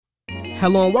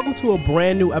Hello and welcome to a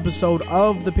brand new episode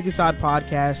of the Pick a Side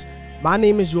Podcast. My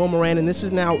name is Joel Moran and this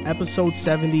is now episode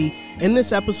 70. In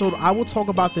this episode, I will talk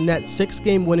about the Nets'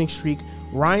 6-game winning streak,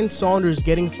 Ryan Saunders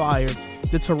getting fired,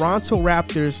 the Toronto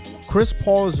Raptors, Chris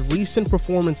Paul's recent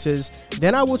performances.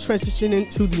 Then I will transition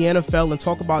into the NFL and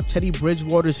talk about Teddy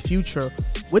Bridgewater's future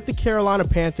with the Carolina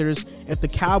Panthers, if the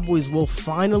Cowboys will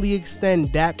finally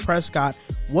extend Dak Prescott,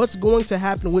 what's going to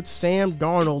happen with Sam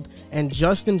Darnold and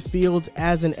Justin Fields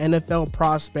as an NFL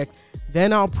prospect.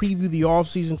 Then I'll preview the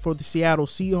offseason for the Seattle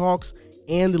Seahawks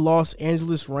and the Los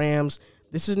Angeles Rams.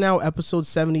 This is now episode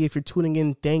 70. If you're tuning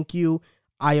in, thank you.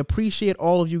 I appreciate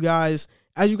all of you guys.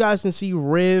 As you guys can see,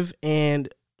 Riv and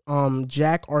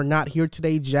Jack are not here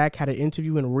today. Jack had an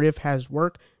interview and Riv has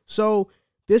work. So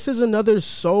this is another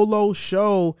solo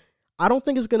show. I don't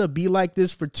think it's going to be like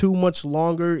this for too much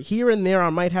longer. Here and there, I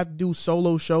might have to do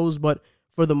solo shows, but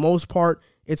for the most part,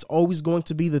 it's always going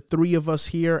to be the three of us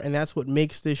here, and that's what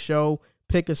makes this show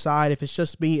Pick a Side. If it's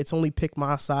just me, it's only Pick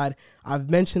My Side. I've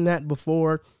mentioned that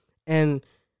before, and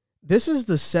this is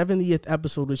the 70th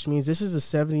episode, which means this is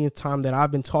the 70th time that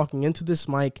I've been talking into this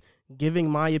mic, giving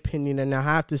my opinion, and I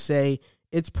have to say,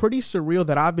 it's pretty surreal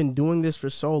that I've been doing this for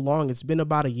so long. It's been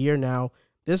about a year now.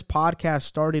 This podcast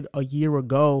started a year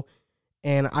ago,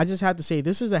 and I just have to say,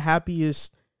 this is the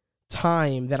happiest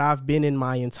time that I've been in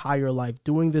my entire life,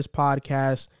 doing this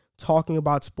podcast, talking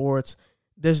about sports.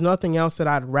 There's nothing else that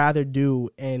I'd rather do,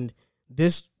 and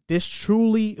this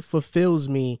truly fulfills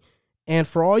me. And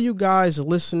for all you guys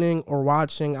listening or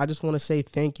watching, I just want to say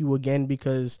thank you again,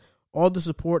 because all the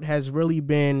support has really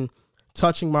been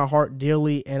touching my heart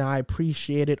dearly, and I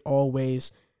appreciate it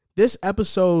always. This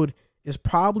episode is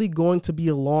probably going to be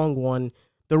a long one.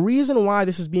 The reason why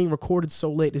this is being recorded so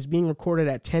late, is being recorded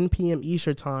at 10 p.m.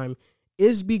 Eastern time,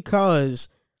 is because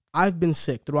I've been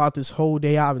sick throughout this whole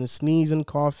day. I've been sneezing,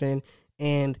 coughing,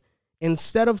 and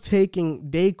instead of taking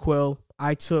Dayquil,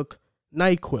 I took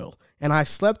NyQuil. And I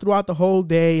slept throughout the whole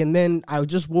day, and then I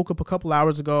just woke up a couple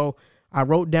hours ago. I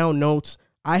wrote down notes.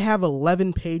 I have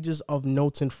 11 pages of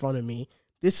notes in front of me.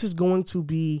 This is going to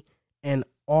be an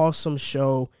awesome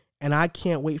show, and I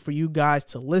can't wait for you guys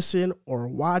to listen or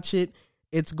watch it.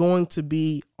 It's going to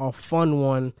be a fun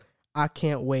one. I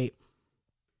can't wait.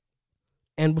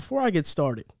 And before I get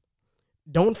started,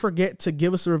 don't forget to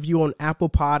give us a review on Apple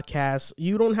Podcasts.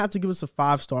 You don't have to give us a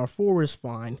 5-star. 4 is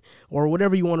fine. Or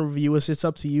whatever you want to review us. It's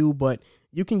up to you. But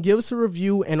you can give us a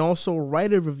review and also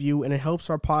write a review, and it helps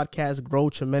our podcast grow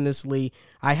tremendously.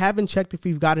 I haven't checked if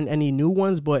we've gotten any new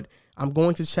ones, but I'm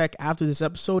going to check after this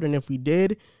episode. And if we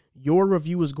did, your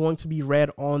review is going to be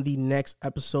read on the next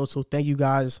episode. So thank you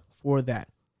guys for that.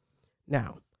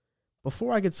 Now,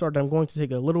 before I get started, I'm going to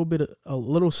take a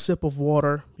little sip of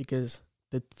water, because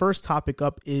the first topic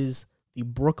up is the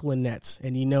Brooklyn Nets,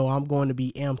 and you know I'm going to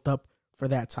be amped up for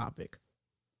that topic.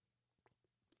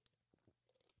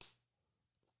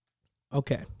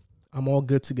 Okay, I'm all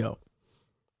good to go.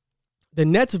 The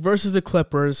Nets versus the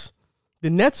Clippers.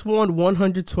 The Nets won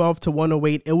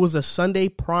 112-108. It was a Sunday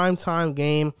primetime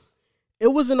game. It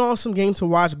was an awesome game to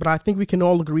watch, but I think we can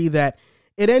all agree that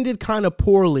it ended kind of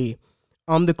poorly.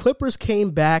 The Clippers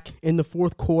came back in the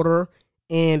fourth quarter,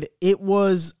 and it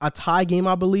was a tie game,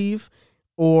 I believe,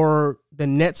 or the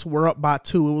Nets were up by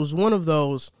 2. It was one of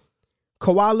those.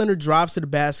 Kawhi Leonard drives to the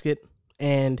basket,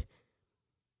 and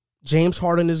James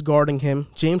Harden is guarding him.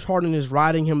 James Harden is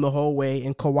riding him the whole way,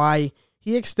 and Kawhi,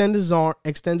 he extends his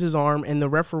arm, and the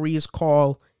referees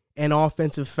call an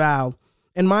offensive foul.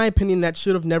 In my opinion, that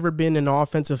should have never been an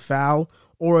offensive foul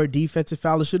or a defensive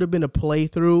foul. It should have been a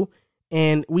playthrough.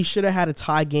 And we should have had a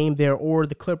tie game there, or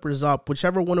the Clippers up,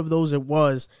 whichever one of those it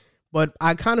was. But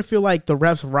I kind of feel like the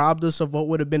refs robbed us of what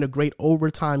would have been a great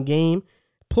overtime game.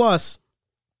 Plus,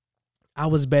 I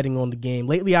was betting on the game.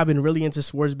 Lately, I've been really into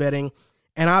sports betting,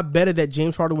 and I betted that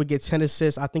James Harden would get 10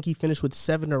 assists. I think he finished with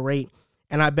 7 or 8.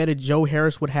 And I betted Joe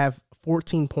Harris would have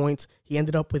 14 points. He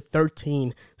ended up with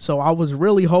 13. So I was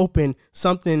really hoping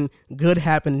something good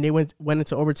happened, and they went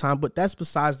into overtime. But that's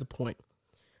besides the point.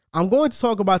 I'm going to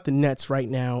talk about the Nets right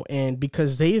now, and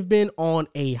because they've been on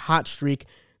a hot streak,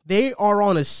 they are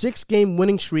on a 6-game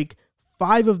winning streak.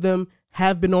 5 of them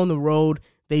have been on the road.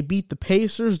 They beat the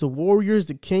Pacers, the Warriors,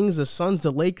 the Kings, the Suns,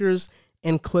 the Lakers,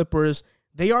 and Clippers.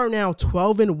 They are now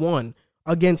 12-1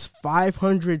 against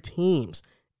 500 teams.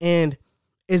 And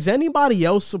is anybody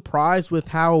else surprised with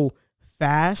how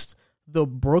fast the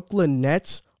Brooklyn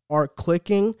Nets are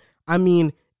clicking? I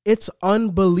mean, it's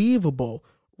unbelievable.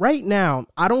 Right now,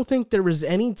 I don't think there is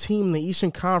any team in the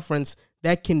Eastern Conference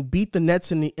that can beat the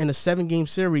Nets in a 7-game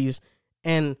series,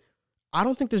 and I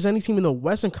don't think there's any team in the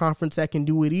Western Conference that can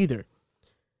do it either.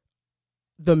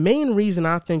 the main reason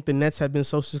I think the Nets have been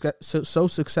so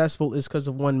successful is because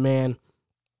of one man,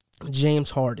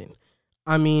 James Harden.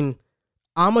 I mean,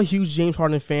 I'm a huge James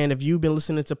Harden fan. If you've been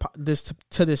listening to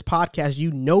this podcast,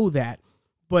 you know that.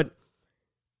 But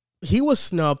he was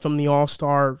snubbed from the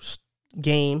All-Star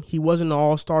game. He wasn't an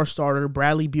All-Star starter.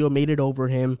 Bradley Beal made it over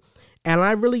him. And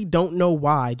I really don't know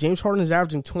why. James Harden is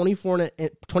averaging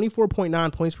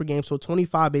 24.9 points per game, so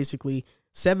 25 basically,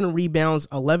 7 rebounds,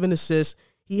 11 assists.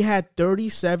 He had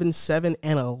 37, 7,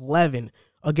 and 11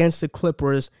 against the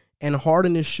Clippers, and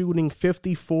Harden is shooting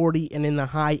 50, 40, and in the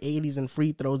high 80s in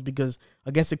free throws because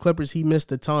against the Clippers, he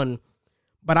missed a ton.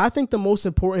 But I think the most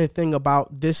important thing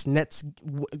about this Nets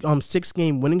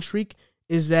 6-game winning streak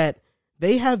is that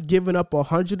they have given up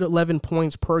 111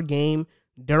 points per game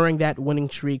during that winning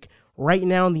streak. Right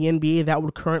now in the NBA, that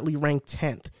would currently rank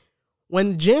 10th.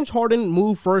 When James Harden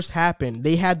move first happened,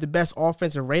 they had the best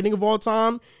offensive rating of all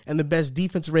time and the best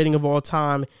defensive rating of all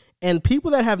time. And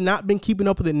people that have not been keeping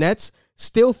up with the Nets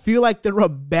still feel like they're a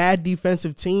bad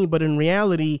defensive team, but in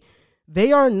reality,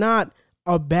 they are not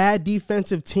a bad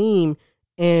defensive team.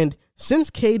 And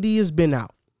since KD has been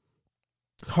out,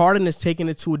 Harden has taken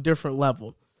it to a different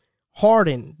level.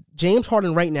 James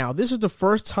Harden right now, this is the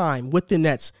first time with the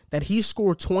Nets that he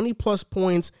scored 20-plus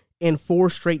points in 4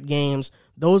 straight games.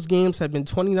 Those games have been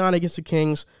 29 against the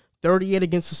Kings, 38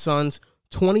 against the Suns,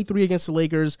 23 against the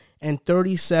Lakers, and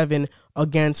 37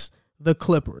 against the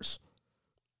Clippers.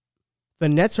 The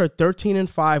Nets are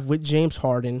 13-5 with James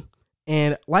Harden.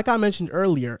 And like I mentioned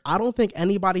earlier, I don't think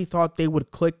anybody thought they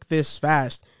would click this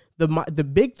fast. The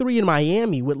big three in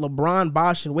Miami with LeBron,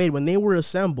 Bosh, and Wade, when they were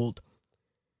assembled,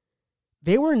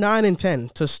 they were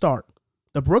 9-10 to start.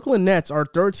 The Brooklyn Nets are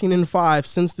 13-5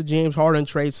 since the James Harden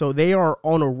trade, so they are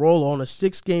on a roll, on a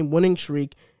 6-game winning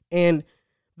streak. And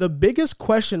the biggest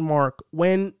question mark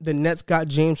when the Nets got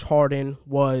James Harden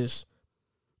was,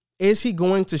 is he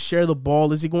going to share the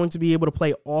ball? Is he going to be able to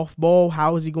play off ball?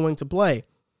 How is he going to play?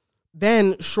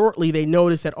 Then shortly they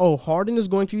noticed that, Harden is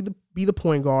going to be the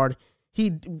point guard. I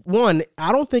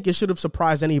don't think it should have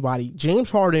surprised anybody.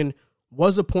 James Harden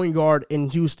was a point guard in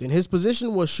Houston. His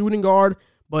position was shooting guard,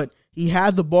 but he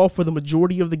had the ball for the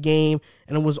majority of the game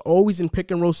and was always in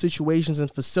pick and roll situations and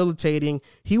facilitating.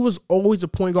 He was always a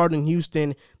point guard in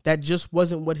Houston. That just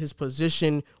wasn't what his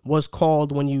position was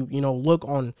called when you look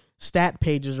on stat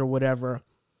pages or whatever.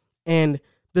 And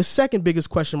the second biggest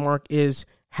question mark is,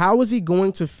 how is he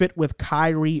going to fit with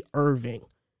Kyrie Irving?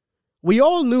 We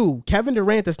all knew Kevin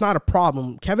Durant, that's not a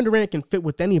problem. Kevin Durant can fit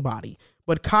with anybody.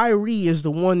 But Kyrie is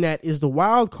the one that is the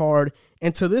wild card.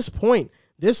 And to this point,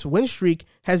 this win streak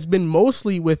has been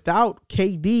mostly without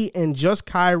KD and just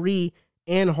Kyrie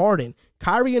and Harden.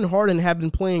 Kyrie and Harden have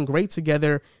been playing great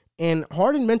together. And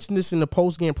Harden mentioned this in the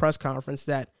post-game press conference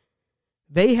that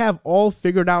they have all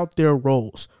figured out their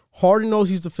roles. Harden knows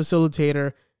he's the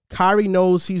facilitator. Kyrie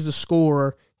knows he's the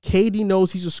scorer. KD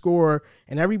knows he's a scorer.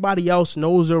 And everybody else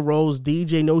knows their roles.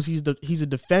 DJ knows he's a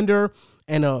defender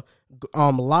and a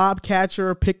lob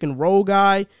catcher, pick and roll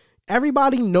guy.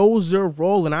 Everybody knows their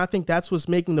role, and I think that's what's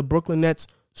making the Brooklyn Nets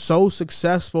so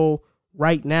successful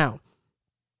right now.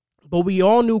 But we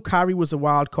all knew Kyrie was a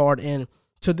wild card, and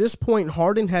to this point,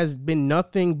 Harden has been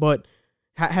nothing but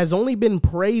has only been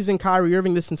praising Kyrie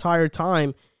Irving this entire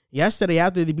time. Yesterday,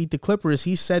 after they beat the Clippers,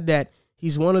 he said that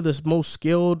he's one of the most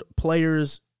skilled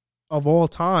players of all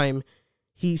time.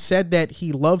 He said that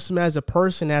he loves him as a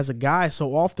person, as a guy,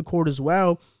 so off the court as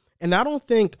well. And I don't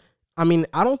think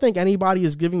anybody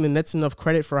is giving the Nets enough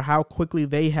credit for how quickly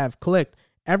they have clicked.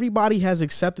 Everybody has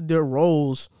accepted their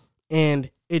roles, and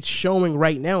it's showing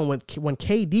right now when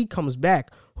KD comes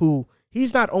back, who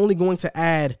he's not only going to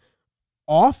add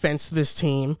offense to this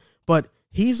team, but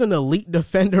he's an elite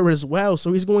defender as well,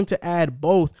 so he's going to add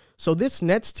both. So this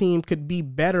Nets team could be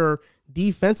better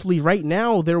defensively. Right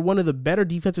now, they're one of the better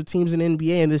defensive teams in the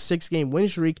NBA in this 6-game win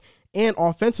streak. And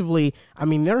offensively,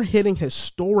 they're hitting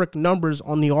historic numbers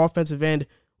on the offensive end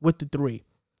with the three.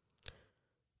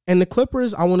 And the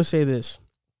Clippers, I want to say this.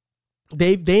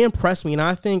 They impressed me, and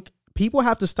I think people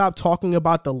have to stop talking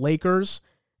about the Lakers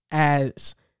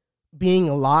as being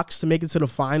locks to make it to the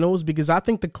finals, because I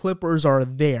think the Clippers are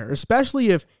there,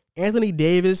 especially if Anthony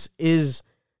Davis is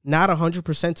not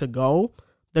 100% to go.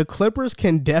 The Clippers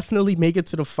can definitely make it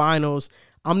to the finals.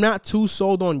 I'm not too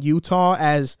sold on Utah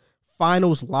as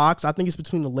finals locks. I think it's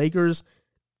between the Lakers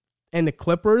and the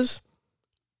Clippers.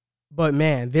 But,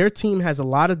 man, their team has a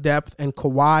lot of depth, and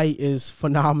Kawhi is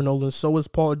phenomenal, and so is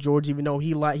Paul George, even though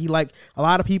he a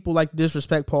lot of people like to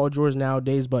disrespect Paul George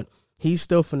nowadays, but he's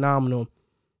still phenomenal.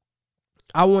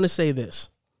 I want to say this,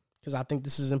 because I think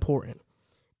this is important.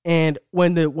 And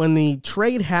when the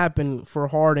trade happened for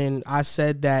Harden, I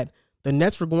said that the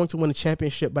Nets were going to win the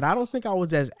championship, but I don't think I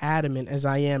was as adamant as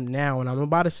I am now, and I'm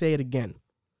about to say it again.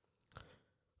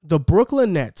 The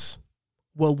Brooklyn Nets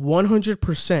will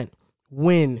 100%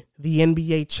 win the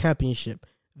NBA championship.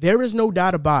 There is no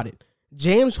doubt about it.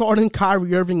 James Harden,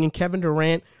 Kyrie Irving, and Kevin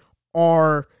Durant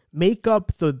make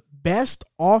up the best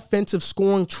offensive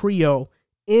scoring trio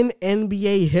in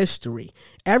NBA history.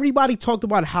 Everybody talked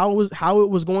about how it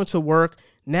was going to work.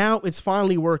 Now it's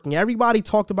finally working. Everybody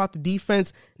talked about the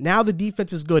defense. Now the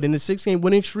defense is good. In the 6-game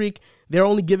winning streak, they're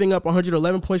only giving up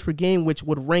 111 points per game, which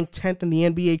would rank 10th in the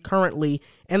NBA currently,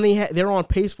 and they're on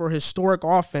pace for a historic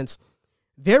offense.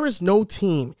 There is no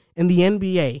team in the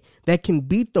NBA that can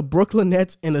beat the Brooklyn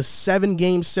Nets in a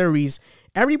 7-game series.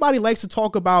 Everybody likes to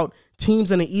talk about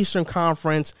teams in the Eastern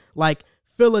Conference like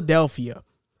Philadelphia.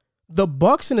 The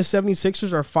Bucks and the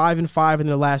 76ers are 5-5 in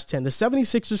their last 10. The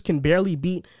 76ers can barely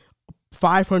beat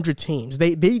 500 teams.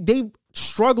 They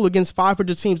struggle against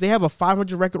 500 teams. They have a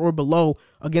 500 record or below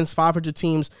against 500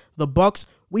 teams. The Bucks,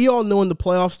 we all know in the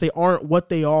playoffs they aren't what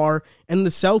they are. And the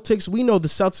Celtics, we know the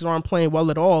Celtics aren't playing well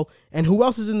at all. And who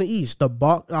else is in the East? The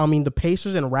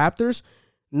Pacers and Raptors.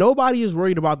 Nobody is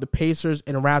worried about the Pacers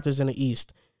and Raptors in the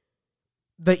East.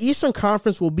 The Eastern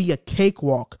Conference will be a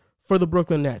cakewalk for the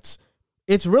Brooklyn Nets.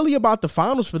 It's really about the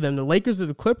finals for them, the Lakers or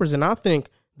the Clippers, and I think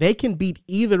they can beat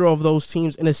either of those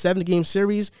teams in a 7-game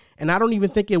series, and I don't even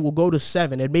think it will go to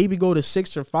 7. It maybe go to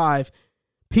 6 or 5.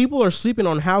 People are sleeping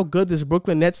on how good this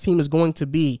Brooklyn Nets team is going to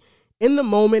be. In the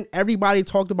moment, everybody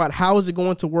talked about how is it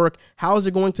going to work, how is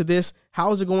it going to this,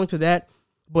 how is it going to that,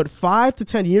 but 5 to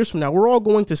 10 years from now, we're all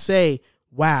going to say,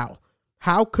 wow,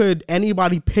 how could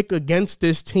anybody pick against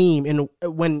this team and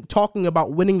when talking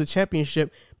about winning the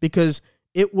championship, because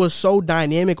it was so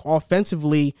dynamic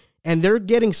offensively, and they're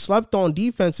getting slept on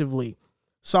defensively.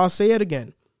 So I'll say it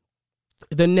again.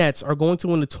 The Nets are going to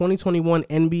win the 2021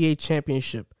 NBA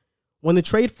championship. When the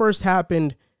trade first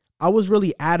happened, I was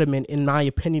really adamant in my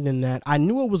opinion in that. I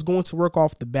knew it was going to work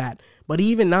off the bat, but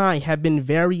even I have been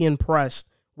very impressed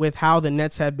with how the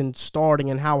Nets have been starting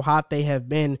and how hot they have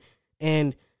been.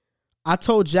 And I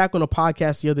told Jack on a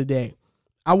podcast the other day,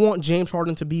 I want James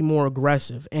Harden to be more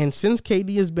aggressive. And since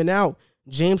KD has been out,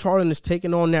 James Harden has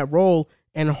taken on that role,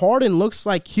 and Harden looks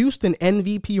like Houston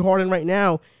MVP Harden right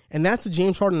now, and that's the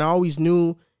James Harden I always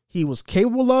knew he was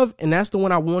capable of, and that's the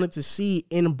one I wanted to see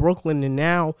in Brooklyn, and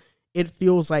now it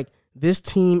feels like this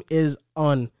team is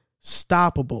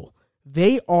unstoppable.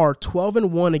 They are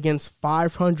 12-1 against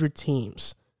 500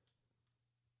 teams.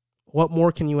 What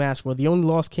more can you ask for? The only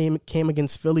loss came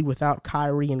against Philly without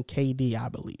Kyrie and KD, I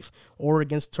believe, or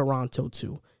against Toronto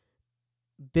too.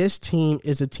 This team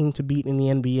is a team to beat in the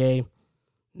NBA,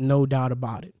 no doubt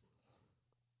about it.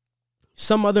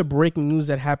 Some other breaking news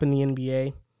that happened in the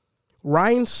NBA.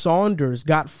 Ryan Saunders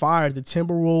got fired, the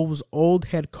Timberwolves' old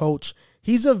head coach.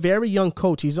 He's a very young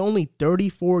coach. He's only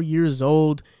 34 years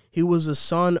old. He was the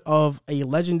son of a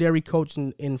legendary coach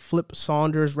in Flip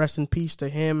Saunders. Rest in peace to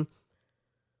him.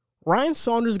 Ryan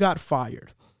Saunders got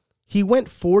fired. He went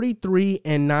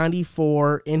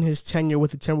 43-94 in his tenure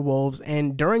with the Timberwolves,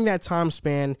 and during that time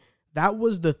span, that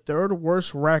was the third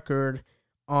worst record,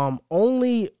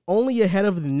 only ahead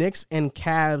of the Knicks and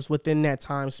Cavs within that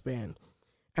time span.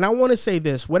 And I want to say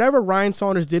this, whatever Ryan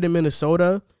Saunders did in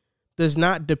Minnesota does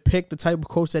not depict the type of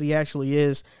coach that he actually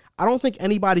is. I don't think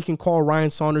anybody can call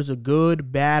Ryan Saunders a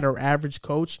good, bad, or average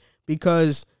coach,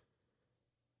 because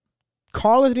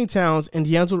Karl-Anthony Towns and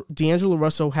D'Angelo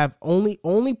Russell have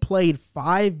only played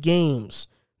 5 games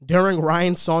during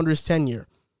Ryan Saunders' tenure.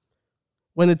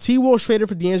 When the T-Wolves traded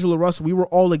for D'Angelo Russell, we were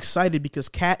all excited because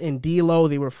Cat and D'Lo,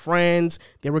 they were friends.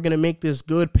 They were going to make this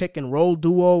good pick-and-roll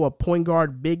duo, a point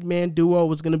guard, big man duo. It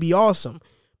was going to be awesome.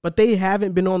 But they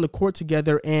haven't been on the court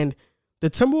together, and the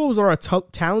Timberwolves are a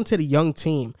talented young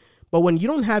team. But when you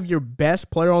don't have your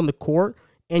best player on the court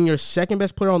and your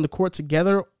second-best player on the court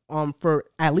together, for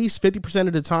at least 50%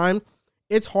 of the time,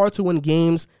 it's hard to win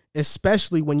games,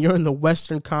 especially when you're in the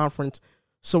Western Conference.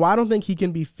 So I don't think he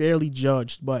can be fairly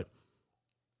judged, but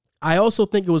I also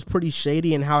think it was pretty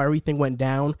shady in how everything went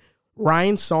down.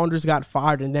 Ryan Saunders got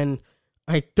fired, and then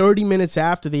 30 minutes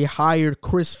after, they hired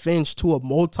Chris Finch to a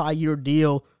multi-year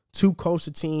deal to coach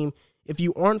the team. If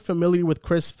you aren't familiar with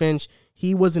Chris Finch,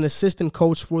 he was an assistant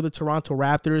coach for the Toronto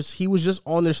Raptors. He was just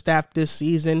on their staff this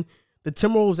season. The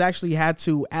Timberwolves actually had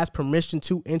to ask permission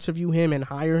to interview him and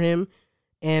hire him,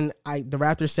 and the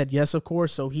Raptors said yes, of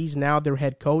course, so he's now their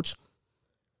head coach.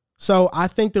 So I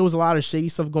think there was a lot of shady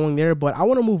stuff going there, but I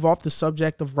want to move off the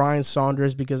subject of Ryan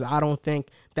Saunders because I don't think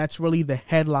that's really the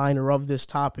headliner of this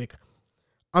topic.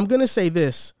 I'm going to say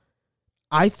this.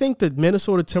 I think the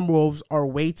Minnesota Timberwolves are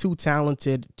way too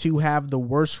talented to have the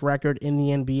worst record in the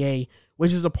NBA,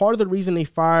 which is a part of the reason they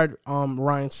fired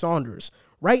Ryan Saunders.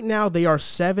 Right now, they are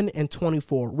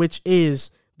 7-24, which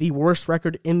is the worst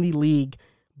record in the league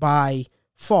by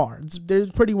far. There's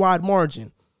a pretty wide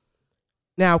margin.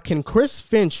 Now, can Chris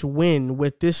Finch win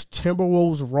with this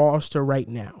Timberwolves roster right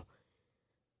now?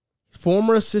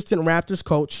 Former assistant Raptors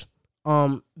coach,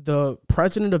 the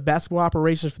president of basketball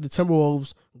operations for the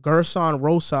Timberwolves, Gerson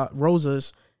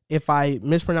Rosas, if I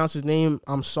mispronounce his name,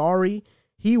 I'm sorry.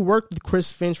 He worked with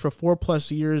Chris Finch for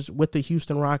 4+ years with the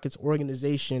Houston Rockets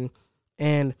organization,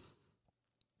 and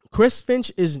Chris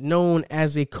Finch is known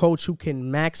as a coach who can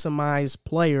maximize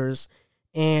players.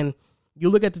 And you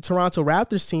look at the Toronto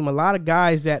Raptors team, a lot of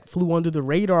guys that flew under the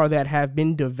radar that have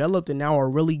been developed and now are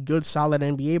really good, solid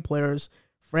NBA players.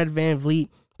 Fred VanVleet,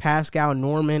 Pascal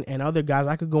Norman, and other guys.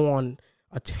 I could go on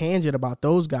a tangent about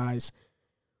those guys.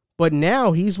 But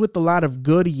now he's with a lot of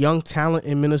good young talent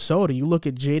in Minnesota. You look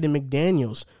at Jaden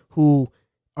McDaniels, who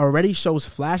already shows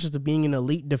flashes of being an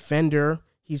elite defender.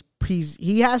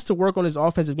 He has to work on his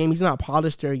offensive game. He's not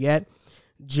polished there yet.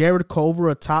 Jared Culver,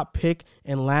 a top pick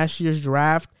in last year's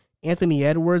draft. Anthony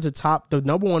Edwards, the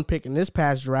number 1 pick in this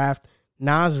past draft.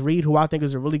 Naz Reid, who I think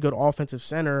is a really good offensive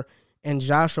center. And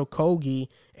Josh Okogie.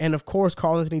 And, of course,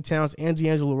 Karl-Anthony Towns and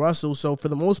D'Angelo Russell. So, for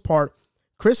the most part,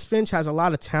 Chris Finch has a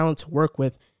lot of talent to work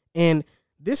with. And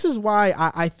this is why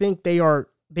I think they are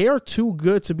too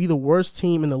good to be the worst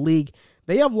team in the league.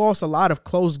 They have lost a lot of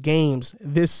close games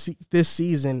this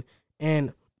season.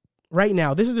 And right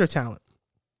now, this is their talent.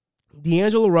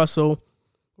 D'Angelo Russell,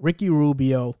 Ricky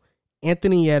Rubio,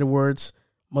 Anthony Edwards,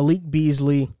 Malik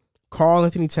Beasley,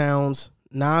 Karl-Anthony Towns,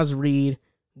 Naz Reid,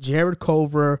 Jared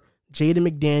Culver, Jaden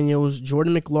McDaniels,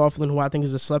 Jordan McLaughlin, who I think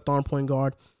is a slept-on point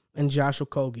guard, and Josh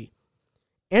Okogie.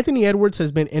 Anthony Edwards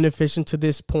has been inefficient to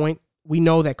this point. We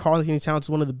know that Karl-Anthony Towns is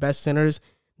one of the best centers.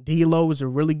 D'Lo is a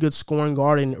really good scoring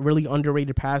guard and really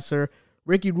underrated passer.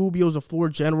 Ricky Rubio is a floor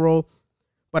general.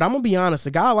 But I'm going to be honest,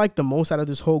 the guy I like the most out of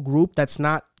this whole group that's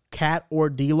not Cat or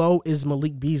D'Lo is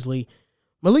Malik Beasley.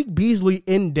 Malik Beasley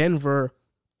in Denver,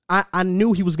 I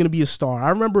knew he was going to be a star. I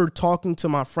remember talking to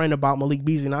my friend about Malik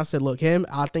Beasley, and I said, look,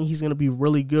 I think he's going to be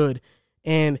really good.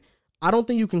 And I don't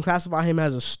think you can classify him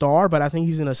as a star, but I think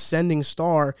he's an ascending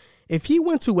star. If he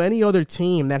went to any other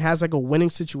team that has like a winning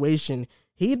situation,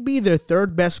 he'd be their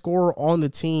 3rd best scorer on the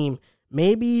team,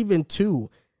 maybe even 2.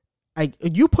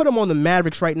 You put him on the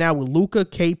Mavericks right now with Luka,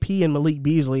 KP, and Malik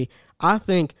Beasley, I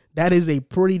think that is a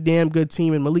pretty damn good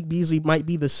team, and Malik Beasley might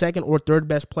be the 2nd or 3rd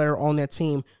best player on that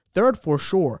team. 3rd for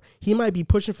sure. He might be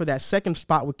pushing for that 2nd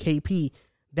spot with KP.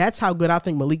 That's how good I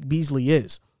think Malik Beasley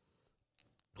is.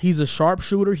 He's a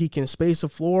sharpshooter. He can space the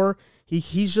floor.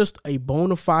 He's just a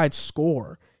bona fide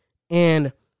scorer.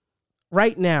 And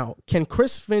right now, can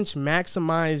Chris Finch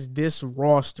maximize this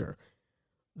roster?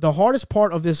 The hardest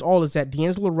part of this all is that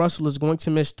D'Angelo Russell is going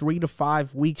to miss 3 to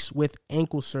 5 weeks with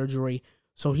ankle surgery,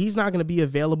 so he's not going to be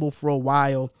available for a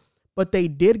while. But they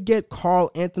did get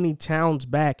Karl-Anthony Towns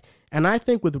back, and I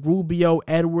think with Rubio,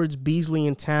 Edwards, Beasley,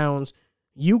 and Towns,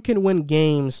 you can win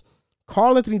games.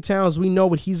 Karl-Anthony Towns, we know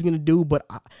what he's going to do, but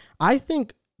I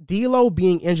think D'Lo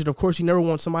being injured, of course, you never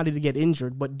want somebody to get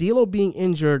injured, but D'Lo being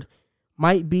injured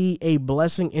might be a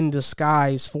blessing in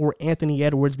disguise for Anthony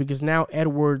Edwards, because now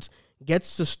Edwards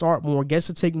gets to start more, gets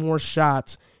to take more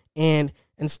shots, and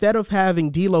instead of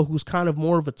having D'Lo, who's kind of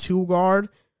more of a 2-guard,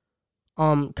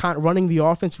 kind of running the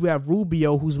offense, we have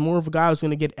Rubio, who's more of a guy who's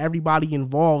going to get everybody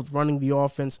involved running the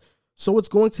offense. So it's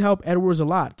going to help Edwards a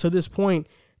lot. To this point,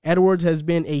 Edwards has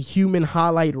been a human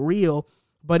highlight reel,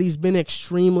 but he's been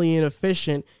extremely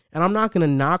inefficient, and I'm not going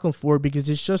to knock him for it because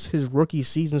it's just his rookie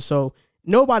season. So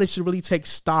nobody should really take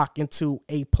stock into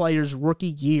a player's rookie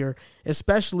year,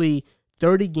 especially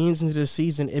 30 games into the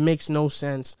season. It makes no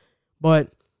sense.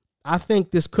 But I think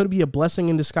this could be a blessing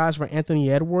in disguise for Anthony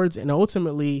Edwards, and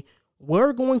ultimately,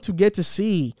 we're going to get to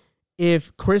see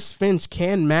if Chris Finch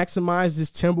can maximize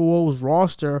this Timberwolves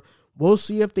roster. We'll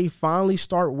see if they finally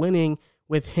start winning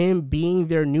with him being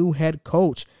their new head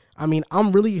coach. I mean,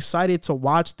 I'm really excited to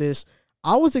watch this.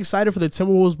 I was excited for the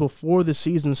Timberwolves before the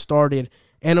season started,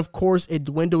 and of course, it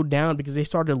dwindled down because they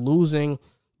started losing,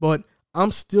 but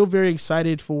I'm still very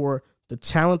excited for the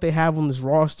talent they have on this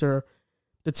roster.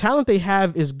 The talent they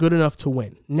have is good enough to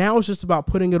win. Now it's just about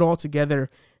putting it all together,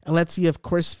 and let's see if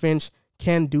Chris Finch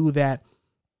can do that.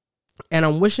 And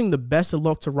I'm wishing the best of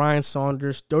luck to Ryan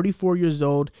Saunders, 34 years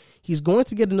old. He's going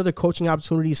to get another coaching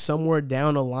opportunity somewhere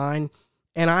down the line.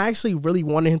 And I actually really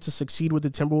wanted him to succeed with the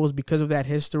Timberwolves because of that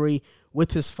history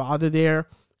with his father there.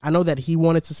 I know that he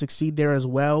wanted to succeed there as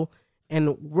well.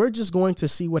 And we're just going to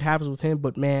see what happens with him.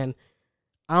 But man,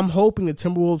 I'm hoping the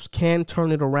Timberwolves can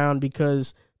turn it around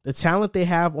because the talent they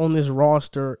have on this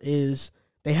roster is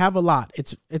they have a lot.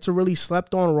 It's a really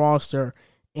slept on roster,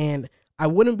 and I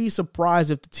wouldn't be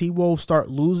surprised if the T-Wolves start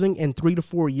losing in 3 to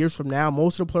 4 years from now.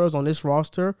 Most of the players on this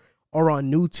roster are on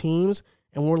new teams,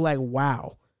 and we're like,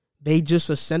 wow, they just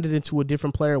ascended into a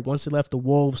different player once they left the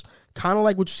Wolves. Kind of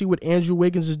like what you see what Andrew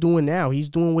Wiggins is doing now. He's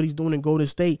doing what he's doing in Golden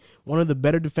State, one of the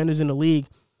better defenders in the league.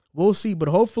 We'll see, but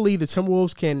hopefully the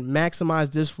Timberwolves can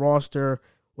maximize this roster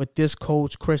with this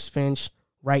coach, Chris Finch,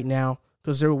 right now,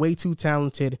 because they're way too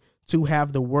talented to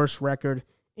have the worst record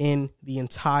in the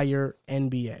entire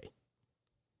NBA.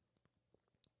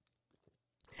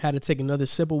 Had to take another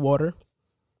sip of water.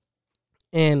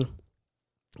 And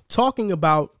talking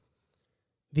about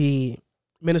the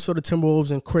Minnesota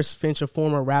Timberwolves and Chris Finch, a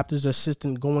former Raptors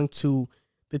assistant, going to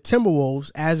the Timberwolves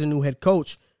as a new head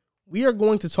coach, we are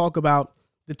going to talk about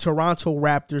the Toronto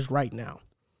Raptors right now.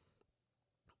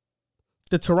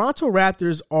 The Toronto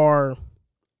Raptors are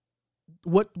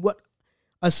what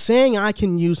a saying I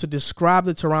can use to describe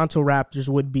the Toronto Raptors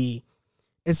would be,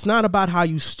 it's not about how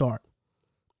you start.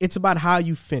 It's about how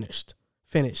you finish.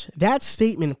 That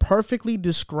statement perfectly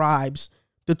describes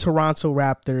the Toronto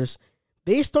Raptors.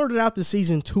 They started out the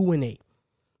season 2-8.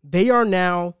 They are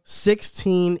now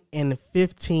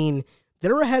 16-15.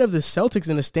 They're ahead of the Celtics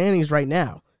in the standings right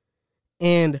now.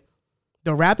 And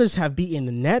the Raptors have beaten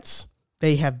the Nets.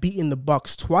 They have beaten the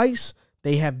Bucks twice.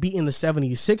 They have beaten the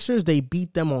 76ers. They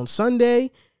beat them on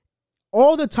Sunday.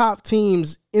 All the top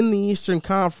teams in the Eastern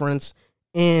Conference.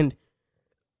 And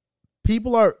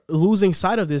people are losing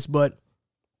sight of this, but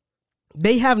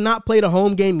they have not played a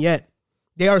home game yet.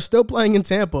 They are still playing in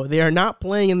Tampa. They are not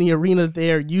playing in the arena that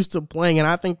they are used to playing, and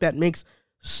I think that makes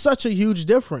such a huge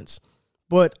difference.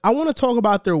 But I want to talk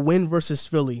about their win versus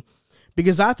Philly,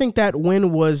 because I think that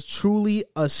win was truly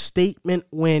a statement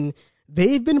win.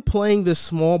 They've been playing this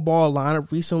small ball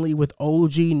lineup recently with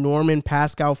OG, Norman,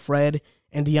 Pascal, Fred,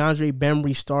 and DeAndre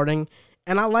Bembry starting.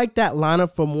 And I like that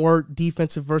lineup for more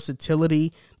defensive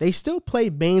versatility. They still play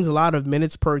Baines a lot of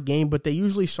minutes per game, but they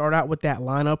usually start out with that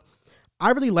lineup.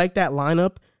 I really like that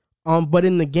lineup. But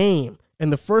in the game,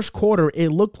 in the first quarter, it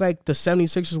looked like the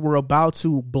 76ers were about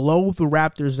to blow the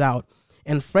Raptors out.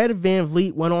 And Fred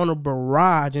VanVleet went on a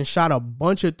barrage and shot a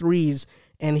bunch of threes.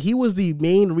 And he was the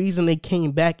main reason they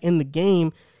came back in the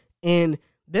game. And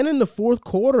then in the fourth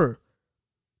quarter,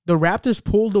 the Raptors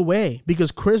pulled away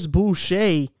because Chris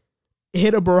Boucher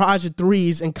hit a barrage of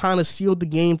threes and kind of sealed the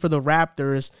game for the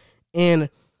Raptors. And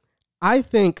I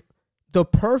think the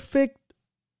perfect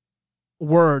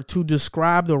word to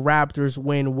describe the Raptors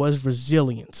win was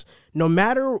resilience. No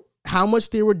matter how much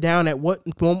they were down at what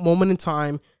moment in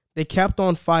time, they kept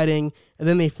on fighting, and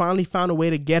then they finally found a way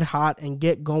to get hot and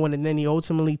get going, and then he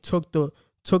ultimately took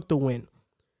the win.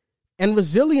 And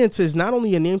resilience is not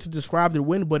only a name to describe their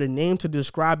win, but a name to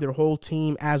describe their whole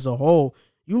team as a whole.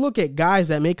 You look at guys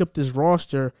that make up this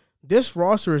roster. This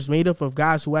roster is made up of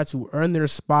guys who had to earn their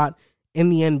spot in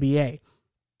the NBA.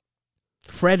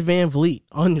 Fred VanVleet,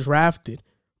 undrafted.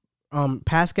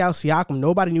 Pascal Siakam,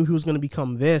 nobody knew he was going to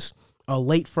become this, a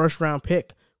late first-round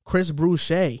pick. Chris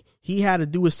Boucher, he had to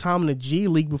do his time in the G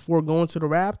League before going to the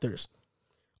Raptors.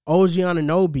 OG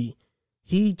Anunoby,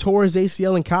 he tore his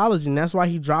ACL in college, and that's why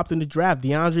he dropped in the draft.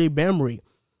 DeAndre Bembry,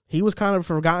 he was kind of a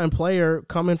forgotten player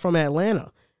coming from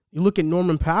Atlanta. You look at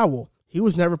Norman Powell, he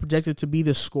was never projected to be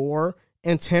the scorer.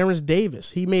 And Terrence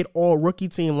Davis, he made all-rookie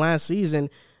team last season.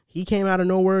 He came out of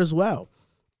nowhere as well.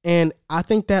 And I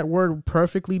think that word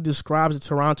perfectly describes the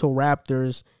Toronto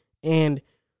Raptors. And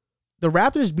the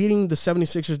Raptors beating the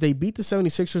 76ers, they beat the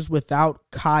 76ers without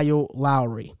Kyle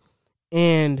Lowry.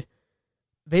 And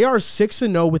they are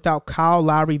 6-0 without Kyle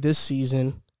Lowry this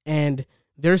season. And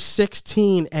they're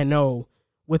 16-0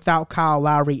 without Kyle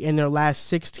Lowry in their last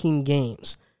 16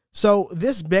 games. So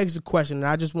this begs the question, and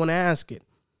I just want to ask it.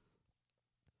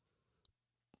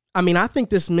 I mean, I think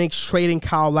this makes trading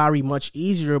Kyle Lowry much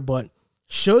easier, but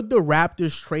should the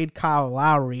Raptors trade Kyle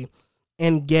Lowry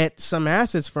and get some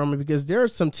assets from him? Because there are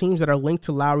some teams that are linked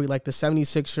to Lowry, like the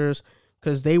 76ers,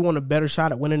 because they want a better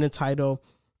shot at winning the title,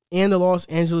 and the Los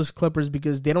Angeles Clippers,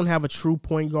 because they don't have a true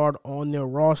point guard on their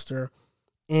roster.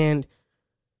 And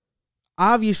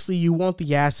obviously you want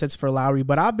the assets for Lowry,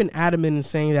 but I've been adamant in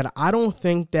saying that I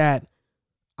think that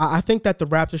the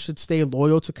Raptors should stay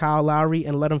loyal to Kyle Lowry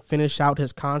and let him finish out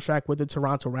his contract with the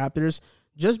Toronto Raptors,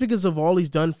 just because of all he's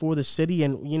done for the city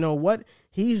and, you know, what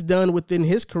he's done within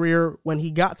his career when he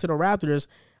got to the Raptors.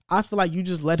 I feel like you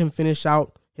just let him finish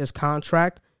out his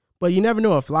contract. But you never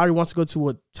know. If Lowry wants to go to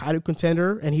a title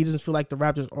contender and he doesn't feel like the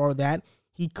Raptors are that,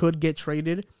 he could get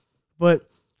traded. But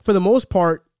for the most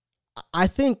part, I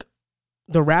think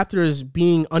the Raptors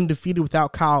being undefeated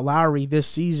without Kyle Lowry this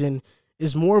season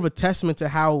is more of a testament to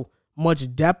how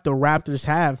much depth the Raptors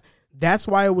have. That's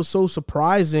why it was so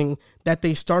surprising that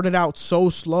they started out so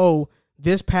slow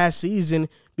this past season,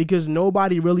 because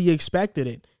nobody really expected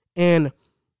it. And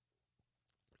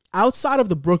outside of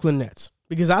the Brooklyn Nets,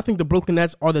 because I think the Brooklyn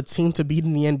Nets are the team to beat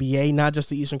in the NBA, not just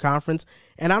the Eastern Conference,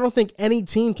 and I don't think any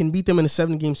team can beat them in a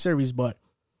 7-game series, but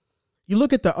you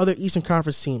look at the other Eastern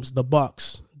Conference teams, the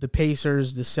Bucks, the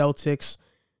Pacers, the Celtics,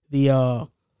 the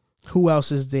who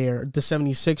else is there? The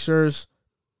 76ers.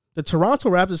 The Toronto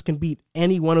Raptors can beat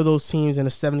any one of those teams in a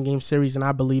 7-game series, and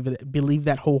I believe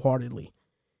that wholeheartedly.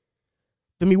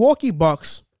 The Milwaukee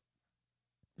Bucks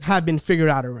have been figured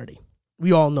out already.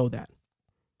 We all know that.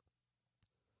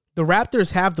 The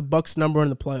Raptors have the Bucks number in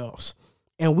the playoffs.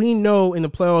 And we know in the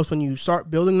playoffs, when you start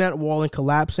building that wall and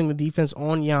collapsing the defense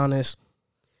on Giannis,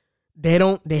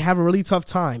 they have a really tough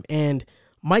time. And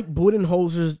Mike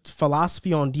Budenholzer's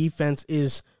philosophy on defense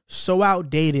is so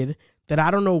outdated that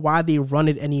I don't know why they run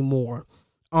it anymore.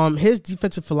 His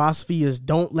defensive philosophy is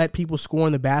don't let people score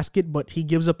in the basket, but he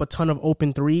gives up a ton of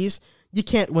open threes. You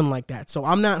can't win like that. So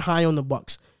I'm not high on the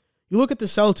Bucks. You look at the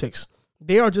Celtics.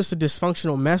 They are just a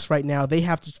dysfunctional mess right now. They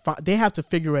have to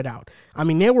figure it out. I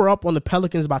mean, they were up on the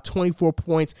Pelicans by 24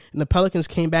 points, and the Pelicans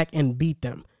came back and beat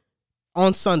them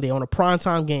on Sunday on a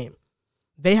primetime game.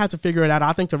 They have to figure it out.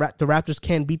 I think the Raptors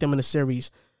can beat them in a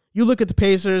series. You look at the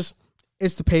Pacers.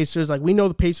 It's the Pacers. Like, we know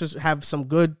the Pacers have some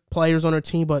good players on their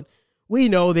team, but we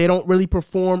know they don't really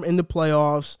perform in the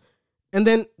playoffs. And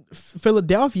then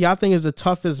Philadelphia, I think, is the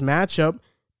toughest matchup.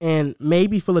 And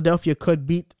maybe Philadelphia could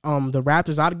beat the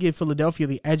Raptors. I'd give Philadelphia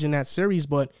the edge in that series,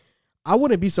 but I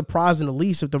wouldn't be surprised in the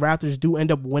least if the Raptors do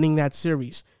end up winning that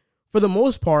series. For the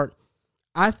most part,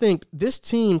 I think this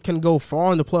team can go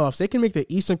far in the playoffs. They can make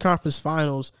the Eastern Conference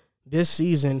Finals this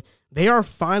season. They are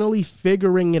finally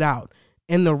figuring it out.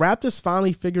 And the Raptors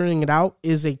finally figuring it out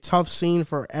is a tough scene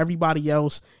for everybody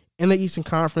else in the Eastern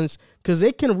Conference, because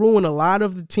it can ruin a lot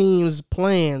of the team's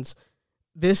plans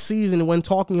this season when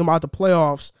talking about the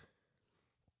playoffs.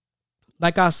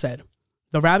 Like I said,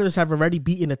 the Raptors have already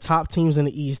beaten the top teams in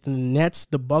the East, the Nets,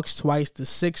 the Bucks twice, the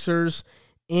Sixers,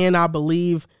 and I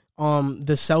believe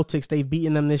the Celtics. They've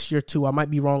beaten them this year too. I might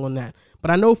be wrong on that,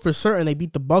 but I know for certain they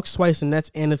beat the Bucks twice, the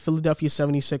Nets, and the Philadelphia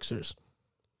 76ers.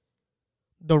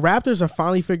 The Raptors are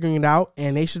finally figuring it out,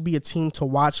 and they should be a team to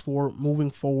watch for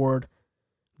moving forward.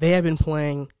 They have been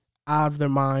playing out of their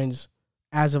minds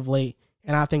as of late,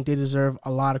 and I think they deserve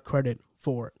a lot of credit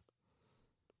for it.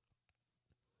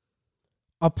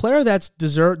 A player that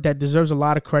deserves a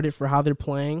lot of credit for how they're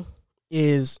playing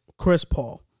is Chris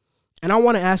Paul. And I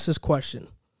want to ask this question.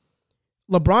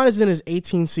 LeBron is in his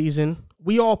 18th season.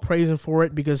 We all praise him for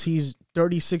it because he's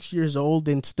 36 years old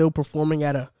and still performing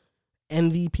at a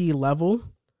MVP level.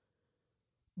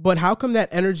 But how come that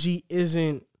energy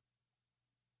isn't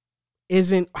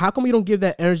how come we don't give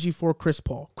that energy for Chris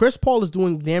Paul? Chris Paul is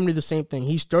doing damn near the same thing.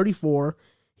 He's 34.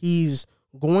 He's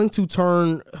going to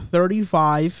turn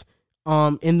 35.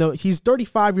 He's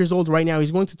 35 years old right now.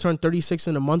 He's going to turn 36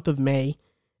 in the month of May.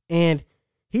 And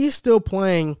he's still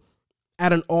playing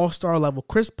at an all-star level.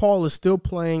 Chris Paul is still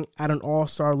playing at an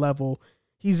all-star level.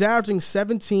 He's averaging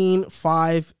 17,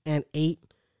 5, and 8.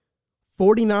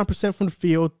 49% from the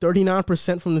field,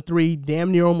 39% from the three,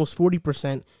 damn near almost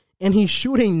 40%. And he's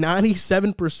shooting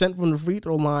 97% from the free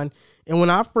throw line. And when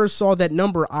I first saw that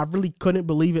number, I really couldn't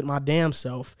believe it my damn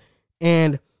self.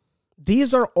 And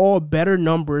these are all better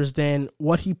numbers than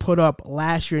what he put up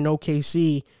last year in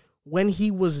OKC when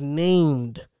he was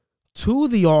named to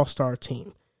the All-Star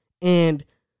team. And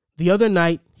the other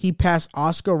night, he passed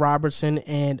Oscar Robertson,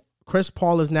 and Chris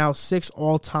Paul is now 6th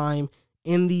all-time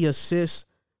in the assist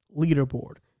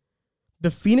leaderboard.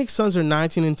 The Phoenix Suns are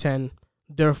 19-10.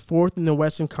 They're 4th in the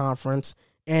Western Conference.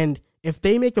 And if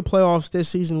they make the playoffs this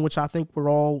season, which I think we're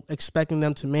all expecting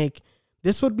them to make,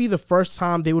 this would be the first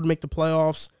time they would make the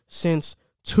playoffs since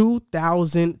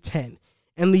 2010.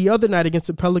 And the other night against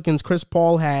the Pelicans, Chris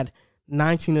Paul had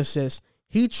 19 assists.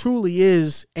 He truly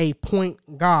is a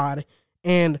point god.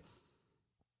 And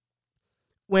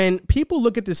when people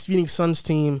look at this Phoenix Suns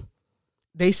team,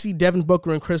 they see Devin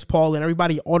Booker and Chris Paul, and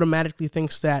everybody automatically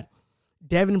thinks that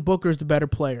Devin Booker is the better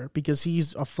player because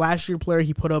he's a flashier player.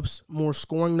 He put up more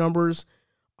scoring numbers.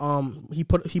 He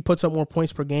puts up more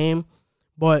points per game.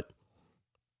 But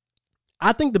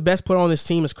I think the best player on this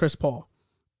team is Chris Paul.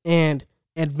 And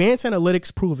advanced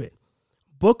analytics prove it.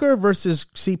 Booker versus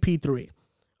CP3.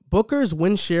 Booker's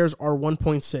win shares are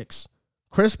 1.6.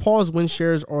 Chris Paul's win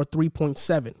shares are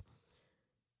 3.7.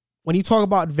 When you talk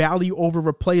about value over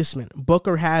replacement,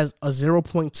 Booker has a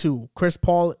 0.2. Chris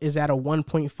Paul is at a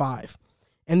 1.5.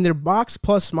 And their box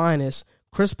plus minus,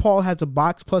 Chris Paul has a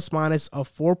box plus minus of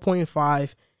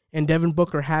 4.5, and Devin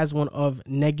Booker has one of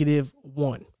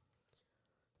 -1.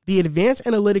 The advanced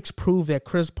analytics prove that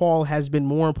Chris Paul has been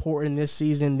more important this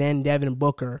season than Devin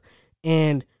Booker.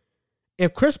 And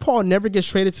if Chris Paul never gets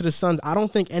traded to the Suns, I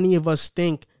don't think any of us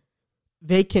think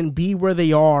they can be where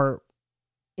they are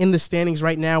in the standings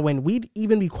right now, when we'd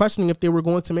even be questioning if they were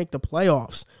going to make the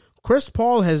playoffs. Chris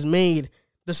Paul has made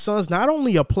the Suns not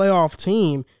only a playoff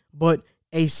team, but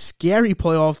a scary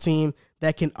playoff team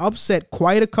that can upset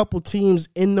quite a couple teams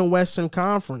in the Western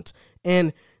Conference.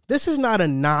 And this is not a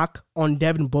knock on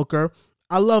Devin Booker.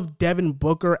 I love Devin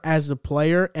Booker as a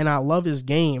player, and I love his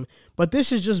game. But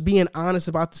this is just being honest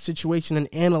about the situation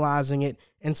and analyzing it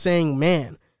and saying,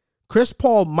 man, Chris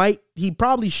Paul he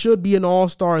probably should be an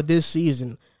all-star this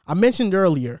season. I mentioned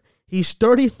earlier, he's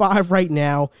 35 right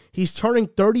now. He's turning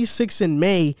 36 in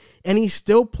May, and he's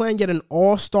still playing at an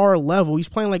all-star level. He's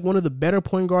playing like one of the better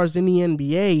point guards in the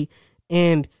NBA,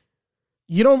 and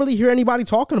you don't really hear anybody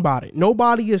talking about it.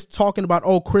 Nobody is talking about,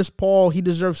 oh, Chris Paul, he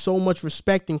deserves so much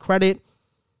respect and credit.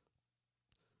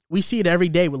 We see it every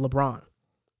day with LeBron.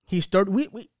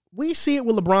 We see it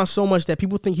with LeBron so much that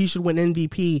people think he should win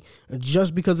MVP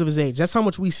just because of his age. That's how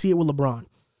much we see it with LeBron.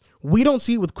 We don't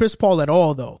see it with Chris Paul at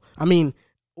all, though. I mean,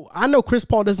 I know Chris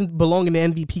Paul doesn't belong in the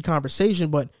MVP conversation,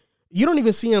 but you don't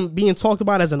even see him being talked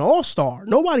about as an all-star.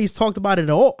 Nobody's talked about it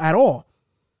at all.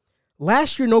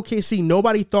 Last year in OKC,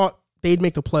 nobody thought they'd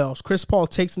make the playoffs. Chris Paul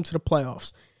takes them to the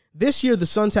playoffs. This year, the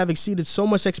Suns have exceeded so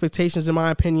much expectations, in my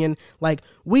opinion. Like,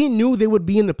 we knew they would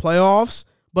be in the playoffs,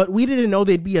 but we didn't know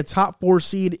they'd be a top 4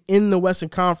 seed in the Western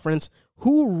Conference.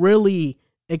 Who really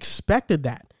expected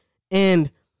that? And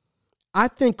I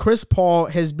think Chris Paul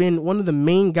has been one of the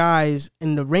main guys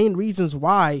and the main reasons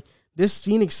why this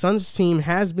Phoenix Suns team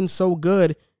has been so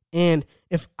good. And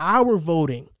if I were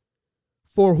voting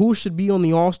for who should be on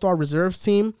the All-Star Reserves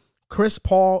team, Chris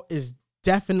Paul is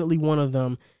definitely one of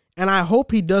them. And I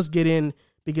hope he does get in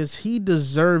because he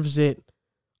deserves it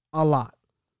a lot.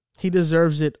 He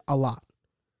deserves it a lot.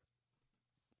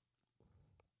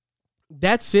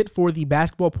 That's it for the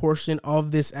basketball portion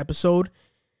of this episode.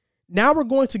 Now we're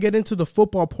going to get into the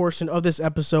football portion of this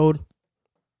episode.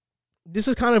 This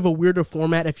is kind of a weirder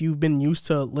format if you've been used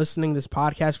to listening to this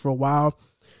podcast for a while.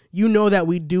 You know that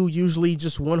we do usually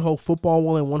just one whole football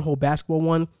one and one whole basketball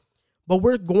one. But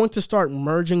we're going to start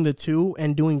merging the two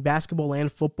and doing basketball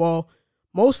and football,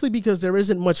 mostly because there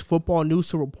isn't much football news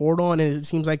to report on, and it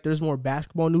seems like there's more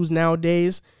basketball news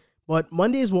nowadays. But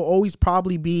Mondays will always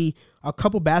probably be a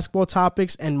couple basketball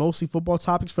topics and mostly football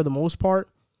topics for the most part.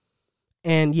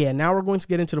 And yeah, now we're going to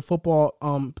get into the football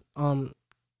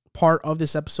part of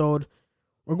this episode.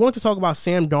 We're going to talk about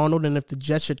Sam Darnold and if the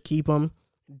Jets should keep him,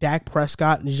 Dak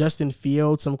Prescott, Justin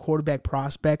Fields, some quarterback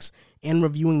prospects, and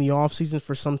reviewing the offseason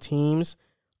for some teams.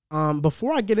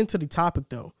 Before I get into the topic,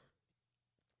 though,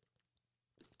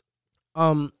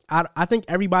 I think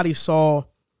everybody saw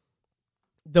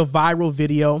the viral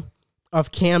video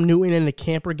of Cam Newton and the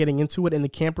camper getting into it, and the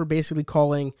camper basically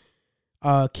calling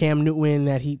Cam Newton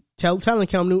that telling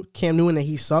Cam Newton that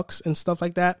he sucks and stuff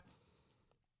like that.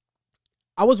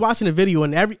 I was watching the video,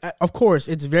 and of course,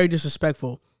 it's very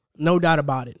disrespectful, no doubt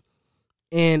about it.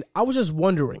 And I was just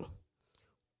wondering,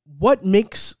 what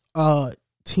makes a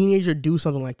teenager do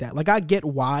something like that? Like, I get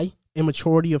why,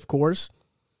 immaturity, of course,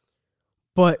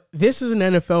 but this is an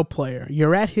NFL player.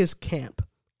 You're at his camp,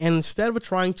 and instead of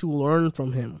trying to learn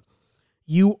from him,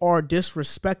 you are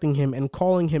disrespecting him and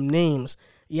calling him names.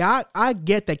 Yeah, I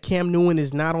get that Cam Newton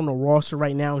is not on the roster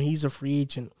right now and he's a free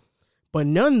agent. But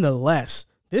nonetheless,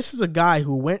 this is a guy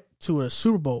who went to a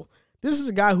Super Bowl. This is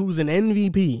a guy who's an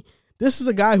MVP. This is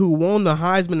a guy who won the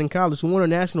Heisman in college, who won a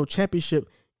national championship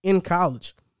in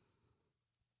college.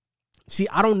 See,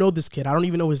 I don't know this kid. I don't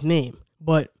even know his name.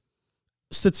 But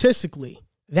statistically,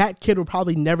 that kid would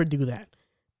probably never do that.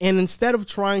 And instead of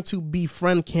trying to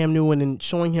befriend Cam Newton and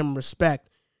showing him respect,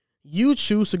 you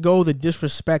choose to go the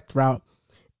disrespect route.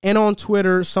 And on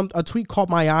Twitter, a tweet caught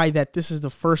my eye that this is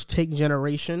the first take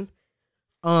generation.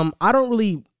 I'm not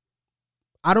really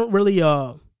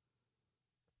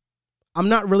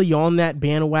on that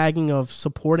bandwagon of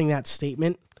supporting that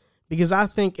statement because I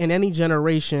think in any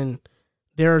generation,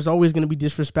 there's always going to be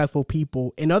disrespectful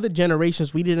people. In other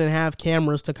generations, we didn't have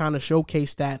cameras to kind of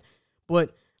showcase that,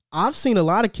 but I've seen a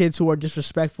lot of kids who are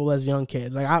disrespectful as young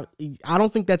kids. Like I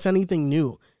don't think that's anything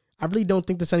new. I really don't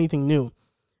think that's anything new.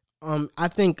 I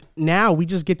think now we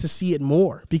just get to see it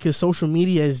more because social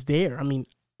media is there. I mean,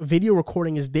 video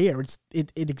recording is there.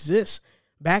 It exists.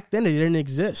 Back then, it didn't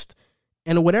exist.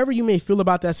 And whatever you may feel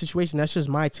about that situation, that's just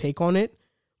my take on it.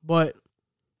 But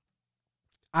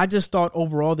I just thought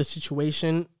overall the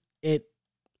situation, it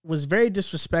was very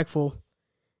disrespectful,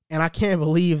 and I can't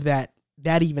believe that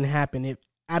even happened.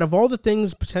 Out of all the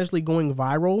things potentially going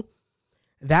viral,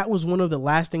 that was one of the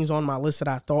last things on my list that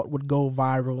I thought would go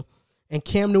viral. And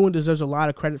Cam Newton deserves a lot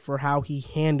of credit for how he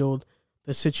handled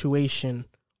the situation.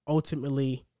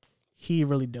 Ultimately, he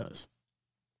really does.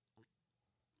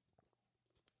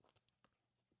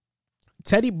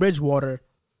 Teddy Bridgewater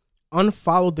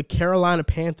unfollowed the Carolina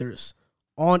Panthers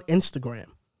on Instagram.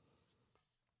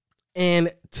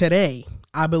 And today,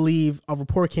 I believe a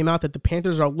report came out that the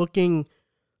Panthers are looking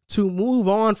to move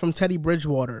on from Teddy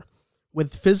Bridgewater,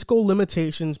 with physical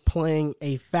limitations playing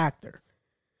a factor.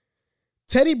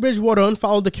 Teddy Bridgewater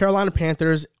unfollowed the Carolina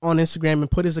Panthers on Instagram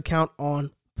and put his account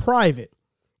on private.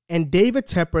 And David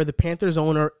Tepper, the Panthers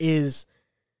owner, is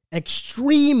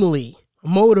extremely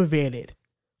motivated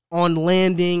on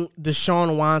landing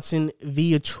Deshaun Watson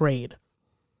via trade.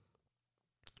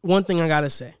 One thing I gotta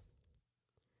say.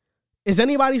 Is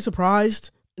anybody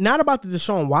surprised? Not about the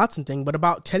Deshaun Watson thing, but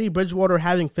about Teddy Bridgewater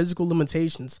having physical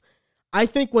limitations. I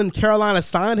think when Carolina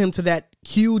signed him to that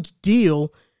huge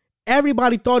deal,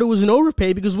 everybody thought it was an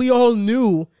overpay because we all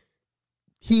knew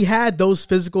he had those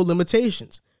physical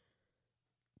limitations.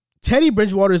 Teddy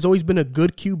Bridgewater has always been a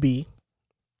good QB,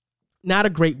 not a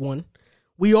great one.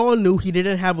 We all knew he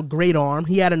didn't have a great arm.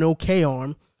 He had an okay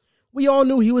arm. We all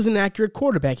knew he was an accurate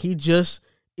quarterback. He just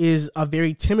is a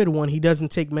very timid one. He doesn't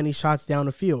take many shots down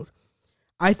the field.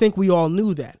 I think we all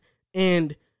knew that.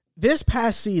 And this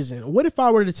past season, what if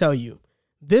I were to tell you,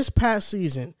 this past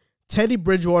season, Teddy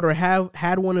Bridgewater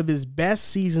had one of his best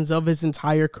seasons of his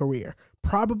entire career,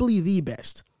 probably the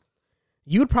best.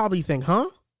 You'd probably think, huh?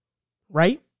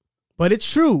 Right? But it's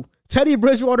true. Teddy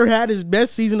Bridgewater had his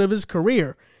best season of his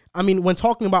career. I mean, when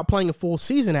talking about playing a full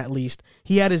season at least,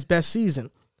 he had his best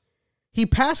season. He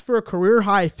passed for a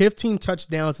career-high 15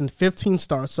 touchdowns and 15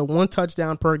 starts, so 1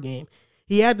 touchdown per game.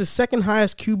 He had the second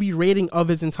highest QB rating of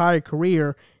his entire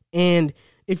career, and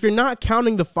if you're not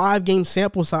counting the 5-game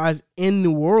sample size in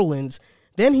New Orleans,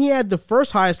 then he had the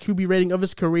first highest QB rating of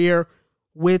his career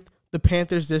with the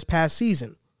Panthers this past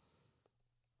season.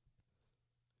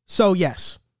 So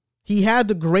yes, he had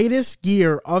the greatest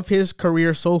year of his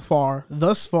career so far,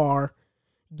 thus far,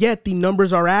 yet the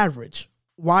numbers are average.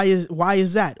 Why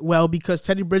is that? Well, because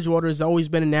Teddy Bridgewater has always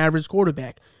been an average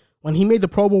quarterback. When he made the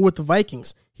Pro Bowl with the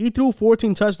Vikings, he threw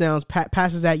 14 touchdowns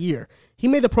passes that year. He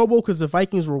made the Pro Bowl because the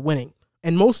Vikings were winning,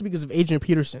 and mostly because of Adrian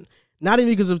Peterson, not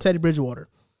even because of Teddy Bridgewater.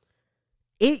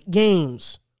 8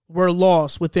 games were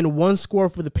lost within 1 score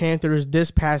for the Panthers this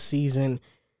past season.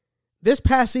 This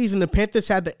past season, the Panthers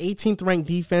had the 18th ranked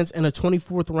defense and a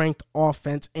 24th ranked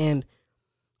offense, and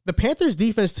the Panthers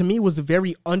defense to me was a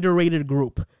very underrated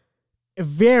group. A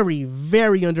very,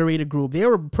 very underrated group. They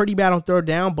were pretty bad on third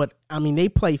down, but I mean, they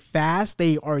play fast.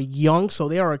 They are young, so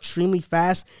they are extremely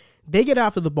fast. They get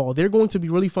after the ball. They're going to be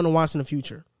really fun to watch in the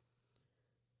future.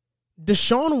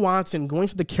 Deshaun Watson going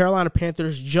to the Carolina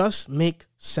Panthers just makes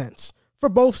sense for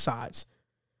both sides.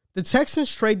 The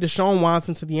Texans trade Deshaun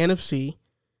Watson to the NFC,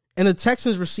 and the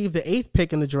Texans receive the 8th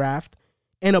pick in the draft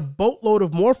and a boatload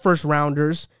of more first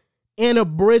rounders and a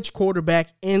bridge quarterback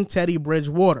in Teddy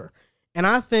Bridgewater. And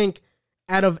I think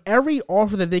out of every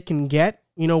offer that they can get,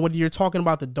 you know, whether you're talking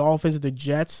about the Dolphins or the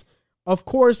Jets, of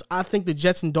course, I think the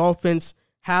Jets and Dolphins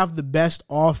have the best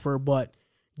offer, but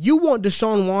you want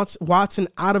Deshaun Watson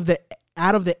out of the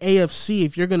AFC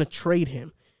if you're going to trade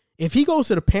him. If he goes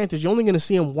to the Panthers, you're only going to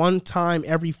see him one time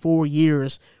every 4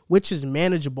 years, which is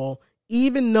manageable.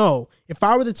 Even though if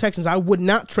I were the Texans, I would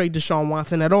not trade Deshaun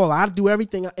Watson at all. I'd do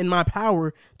everything in my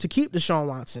power to keep Deshaun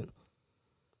Watson.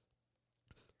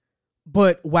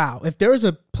 But wow, if there's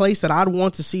a place that I'd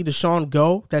want to see Deshaun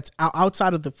go that's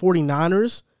outside of the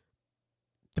 49ers,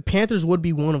 the Panthers would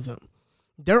be one of them.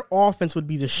 Their offense would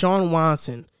be Deshaun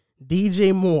Watson,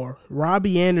 DJ Moore,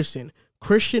 Robbie Anderson,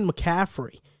 Christian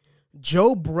McCaffrey.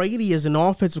 Joe Brady is an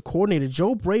offensive coordinator.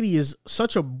 Joe Brady is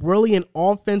such a brilliant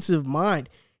offensive mind.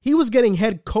 He was getting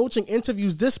head coaching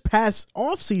interviews this past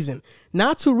offseason.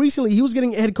 Not too recently, he was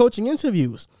getting head coaching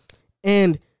interviews.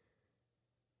 And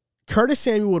Curtis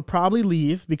Samuel would probably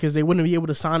leave because they wouldn't be able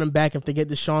to sign him back if they get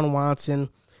Deshaun Watson.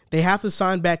 They have to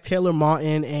sign back Taylor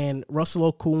Martin and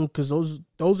Russell Okung because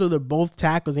those are the both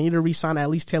tackles. They need to re-sign at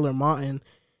least Taylor Martin.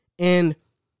 And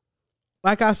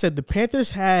like I said, the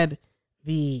Panthers had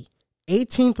the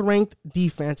 18th ranked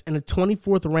defense and a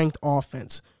 24th ranked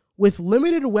offense. With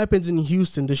limited weapons in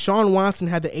Houston, Deshaun Watson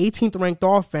had the 18th ranked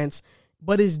offense,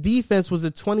 but his defense was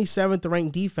the 27th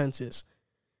ranked defenses.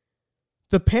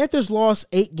 The Panthers lost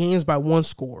 8 games by 1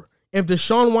 score. If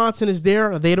Deshaun Watson is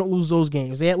there, they don't lose those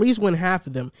games. They at least win half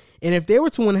of them. And if they were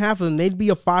to win half of them, they'd be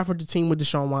a 500 team with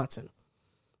Deshaun Watson.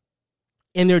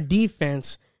 And their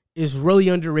defense is really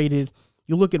underrated.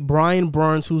 You look at Brian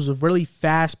Burns, who's a really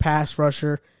fast pass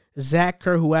rusher. Zach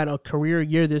Kerr, who had a career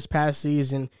year this past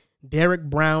season. Derek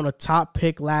Brown, a top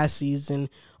pick last season.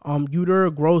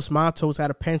 Uder Gross-Matos out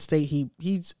of Penn State.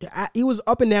 He was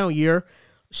up and down year.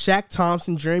 Shaq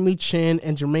Thompson, Jeremy Chin,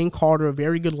 and Jermaine Carter, a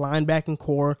very good linebacking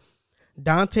core.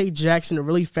 Dante Jackson, a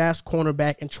really fast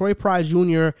cornerback, and Troy Pride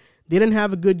Jr. didn't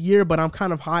have a good year, but I'm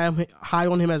kind of high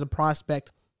on him as a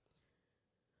prospect.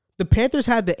 The Panthers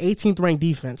had the 18th ranked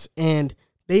defense, and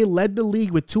they led the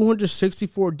league with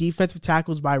 264 defensive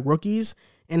tackles by rookies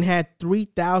and had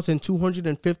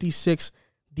 3,256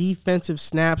 defensive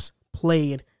snaps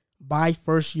played by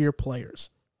first-year players.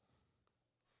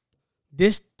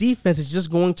 This defense is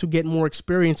just going to get more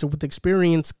experience, and with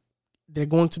experience, they're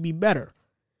going to be better.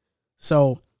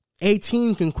 So, a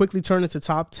team can quickly turn into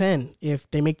top 10 if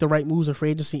they make the right moves in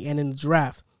free agency and in the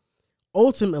draft.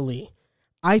 Ultimately,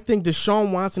 I think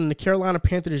Deshaun Watson and the Carolina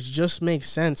Panthers just make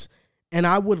sense, and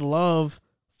I would love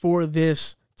for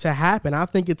this to happen. I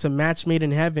think it's a match made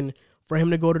in heaven for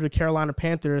him to go to the Carolina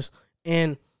Panthers,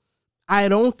 and I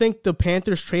don't think the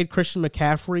Panthers trade Christian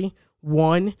McCaffrey,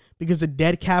 one, because the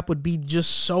dead cap would be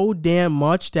just so damn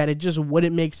much that it just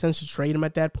wouldn't make sense to trade him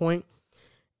at that point.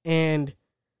 And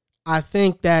I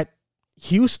think that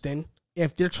Houston,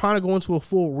 if they're trying to go into a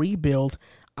full rebuild,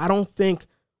 I don't think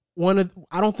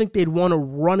they'd want a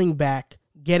running back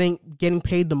getting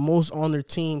paid the most on their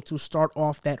team to start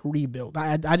off that rebuild.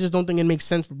 I just don't think it makes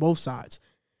sense for both sides.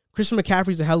 Christian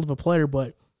McCaffrey's a hell of a player,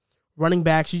 but running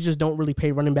backs, you just don't really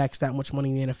pay running backs that much money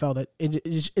in the NFL. That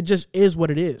it just is what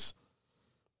it is.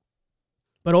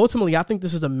 But ultimately, I think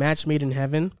this is a match made in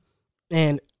heaven,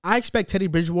 and I expect Teddy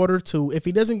Bridgewater to, if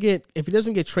he doesn't get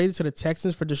traded to the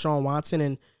Texans for Deshaun Watson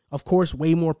and of course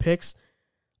way more picks,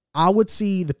 I would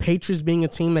see the Patriots being a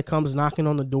team that comes knocking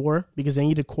on the door because they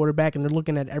need a quarterback and they're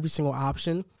looking at every single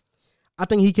option. I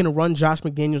think he can run Josh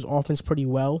McDaniels' offense pretty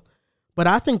well, but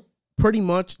I think pretty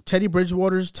much Teddy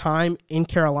Bridgewater's time in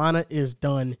Carolina is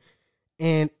done.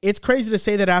 And it's crazy to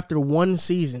say that after one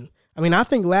season. I mean, I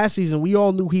think last season we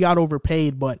all knew he got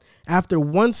overpaid, but after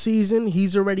one season,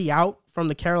 he's already out from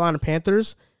the Carolina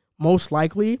Panthers, most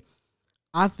likely.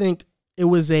 I think it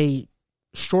was a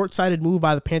short-sighted move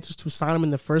by the Panthers to sign him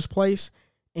in the first place,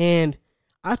 and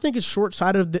I think it's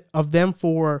short-sighted of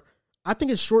the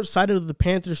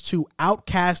Panthers to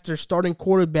outcast their starting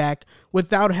quarterback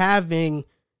without having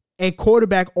a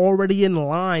quarterback already in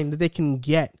line that they can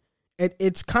get.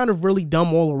 It's kind of really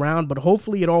dumb all around, but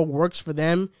hopefully it all works for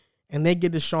them and they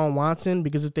get Deshaun Watson,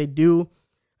 because if they do,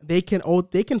 they can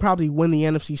probably win the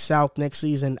NFC South next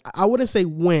season. I wouldn't say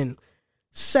win,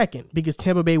 second, because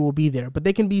Tampa Bay will be there, but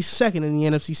they can be second in the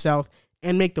NFC South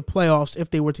and make the playoffs if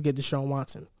they were to get Deshaun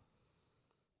Watson.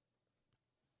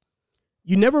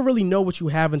 You never really know what you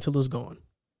have until it's gone.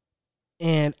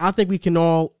 And I think we can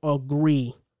all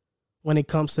agree when it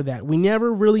comes to that. We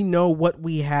never really know what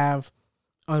we have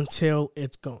until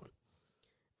it's gone.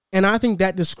 And I think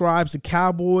that describes the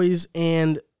Cowboys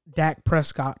and Dak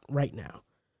Prescott right now.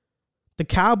 The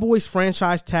Cowboys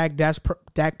franchise tagged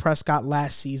Dak Prescott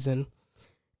last season.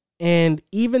 And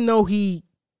even though he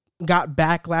got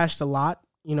backlashed a lot,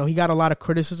 he got a lot of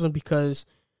criticism because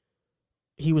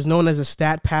he was known as a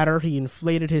stat patter. He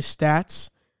inflated his stats.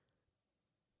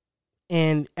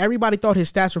 And everybody thought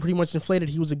his stats were pretty much inflated.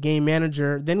 He was a game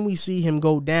manager. Then we see him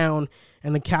go down,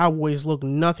 and the Cowboys look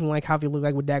nothing like how they look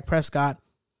like with Dak Prescott.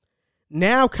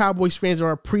 Now Cowboys fans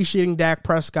are appreciating Dak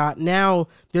Prescott. Now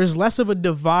there's less of a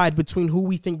divide between who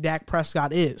we think Dak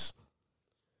Prescott is.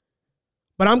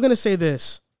 But I'm going to say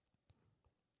this.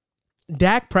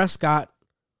 Dak Prescott,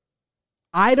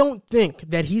 I don't think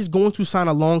that he's going to sign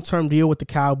a long-term deal with the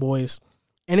Cowboys.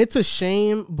 And it's a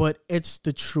shame, but it's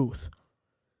the truth.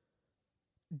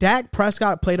 Dak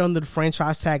Prescott played under the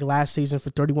franchise tag last season for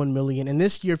 $31 million. And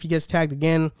this year, if he gets tagged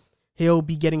again, he'll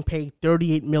be getting paid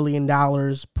 $38 million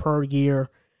per year.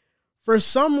 For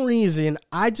some reason,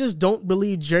 I just don't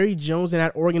believe Jerry Jones and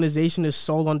that organization is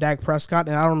sold on Dak Prescott,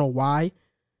 and I don't know why.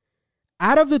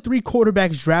 Out of the three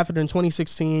quarterbacks drafted in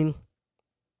 2016,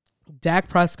 Dak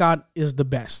Prescott is the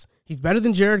best. He's better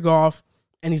than Jared Goff,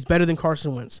 and he's better than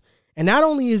Carson Wentz. And not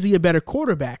only is he a better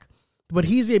quarterback, but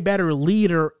he's a better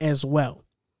leader as well.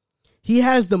 He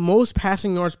has the most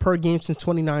passing yards per game since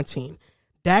 2019.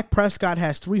 Dak Prescott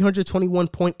has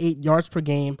 321.8 yards per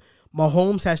game.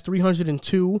 Mahomes has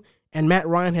 302, and Matt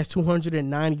Ryan has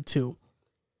 292.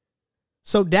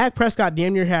 So Dak Prescott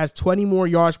damn near has 20 more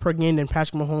yards per game than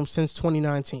Patrick Mahomes since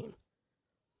 2019.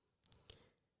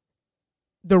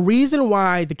 The reason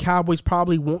why the Cowboys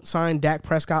probably won't sign Dak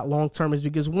Prescott long-term is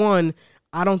because, one,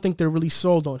 I don't think they're really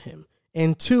sold on him.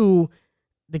 And two,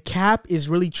 the cap is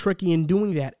really tricky in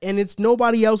doing that. And it's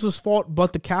nobody else's fault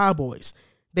but the Cowboys.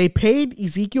 They paid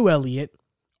Ezekiel Elliott,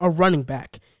 a running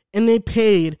back, and they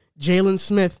paid Jalen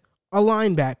Smith, a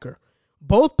linebacker.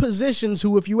 Both positions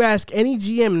who, if you ask any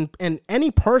GM and any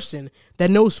person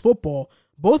that knows football,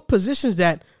 both positions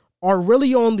that are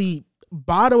really on the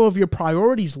bottom of your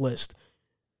priorities list,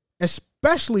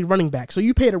 especially running back. So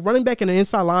you paid a running back and an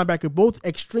inside linebacker, both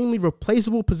extremely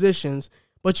replaceable positions,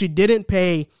 but you didn't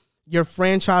pay your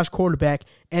franchise quarterback.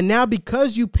 And now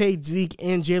because you paid Zeke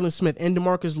and Jalen Smith and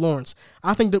DeMarcus Lawrence,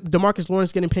 I think DeMarcus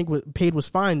Lawrence getting paid was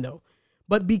fine though.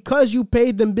 But because you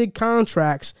paid them big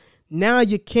contracts, now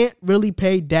you can't really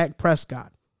pay Dak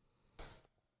Prescott.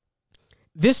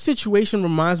 This situation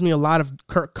reminds me a lot of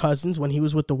Kirk Cousins when he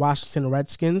was with the Washington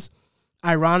Redskins.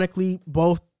 Ironically,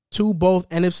 both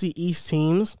NFC East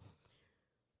teams.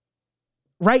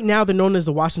 Right now, they're known as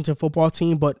the Washington Football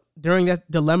Team, but during that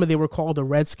dilemma, they were called the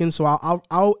Redskins. So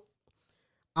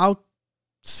I'll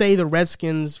say the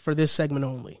Redskins for this segment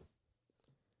only.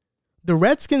 The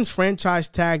Redskins franchise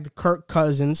tagged Kirk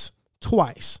Cousins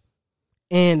twice,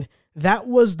 and that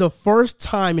was the first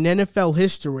time in NFL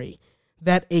history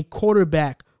that a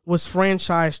quarterback was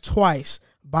franchised twice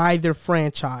by their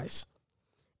franchise.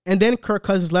 And then Kirk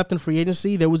Cousins left in free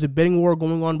agency. There was a bidding war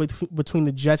going on between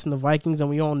the Jets and the Vikings, and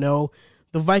we all know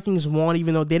the Vikings won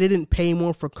even though they didn't pay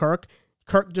more for Kirk.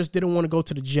 Kirk just didn't want to go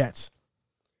to the Jets.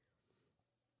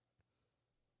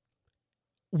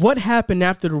 What happened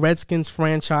after the Redskins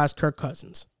franchised Kirk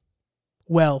Cousins?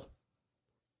 Well,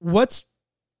 what's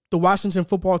the Washington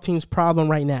Football Team's problem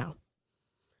right now?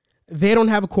 They don't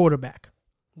have a quarterback.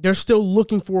 They're still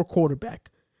looking for a quarterback.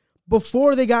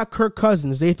 Before they got Kirk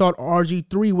Cousins, they thought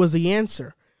RG3 was the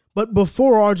answer. But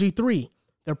before RG3,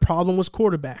 their problem was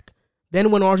quarterback.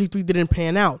 Then when RG3 didn't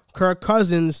pan out, Kirk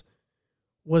Cousins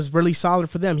was really solid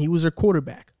for them. He was their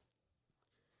quarterback.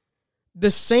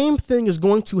 The same thing is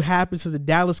going to happen to the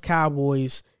Dallas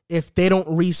Cowboys if they don't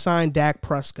re-sign Dak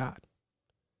Prescott.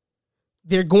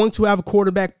 They're going to have a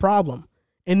quarterback problem.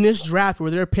 In this draft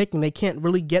where they're picking, they can't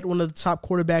really get one of the top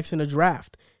quarterbacks in the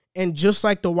draft. And just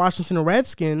like the Washington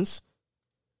Redskins,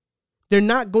 they're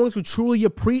not going to truly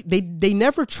they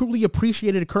never truly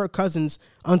appreciated Kirk Cousins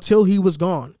until he was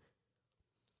gone.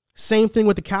 Same thing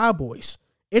with the Cowboys.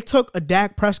 It took a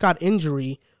Dak Prescott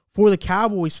injury for the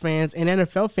Cowboys fans and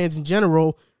NFL fans in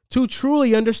general to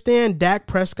truly understand Dak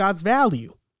Prescott's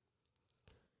value.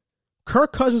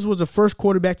 Kirk Cousins was the first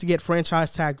quarterback to get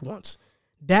franchise tagged once.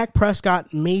 Dak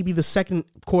Prescott may be the second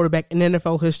quarterback in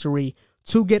NFL history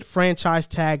to get franchise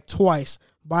tagged twice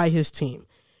by his team.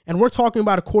 And we're talking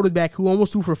about a quarterback who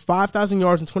almost threw for 5,000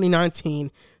 yards in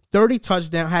 2019,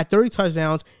 had 30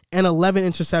 touchdowns, and 11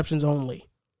 interceptions only.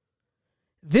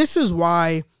 This is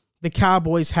why the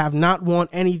Cowboys have not won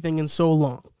anything in so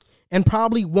long, and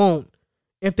probably won't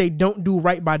if they don't do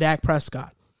right by Dak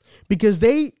Prescott. Because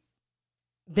they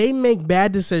make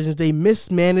bad decisions, they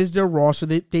mismanage their roster,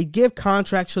 they give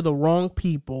contracts to the wrong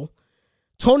people.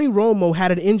 Tony Romo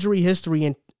had an injury history,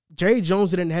 and Jerry Jones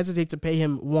didn't hesitate to pay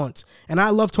him once. And I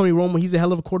love Tony Romo. He's a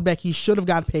hell of a quarterback. He should have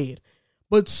got paid.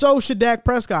 But so should Dak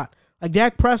Prescott. Like,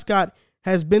 Dak Prescott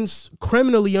has been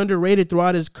criminally underrated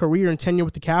throughout his career and tenure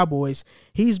with the Cowboys.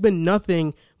 He's been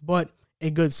nothing but a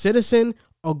good citizen,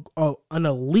 an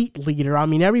elite leader. I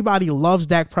mean, everybody loves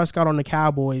Dak Prescott on the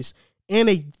Cowboys, and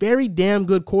a very damn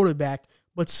good quarterback.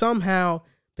 But somehow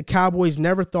the Cowboys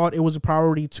never thought it was a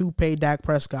priority to pay Dak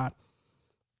Prescott.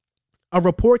 A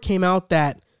report came out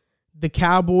that the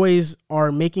Cowboys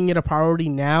are making it a priority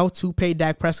now to pay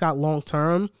Dak Prescott long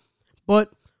term.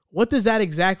 But what does that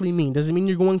exactly mean? Does it mean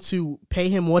you're going to pay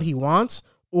him what he wants,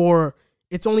 or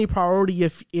it's only a priority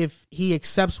if he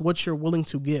accepts what you're willing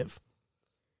to give?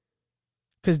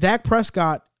 Because Dak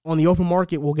Prescott on the open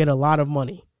market will get a lot of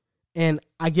money. And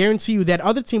I guarantee you that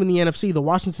other team in the NFC, the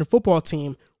Washington Football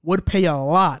Team, would pay a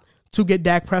lot to get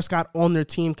Dak Prescott on their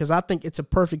team, because I think it's a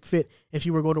perfect fit if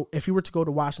you were to go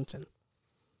to Washington.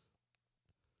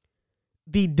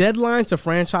 The deadline to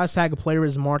franchise tag a player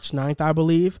is March 9th, I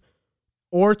believe,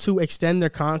 or to extend their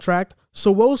contract.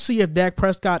 So we'll see if Dak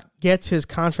Prescott gets his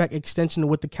contract extension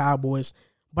with the Cowboys.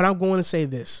 But I'm going to say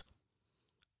this.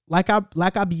 Like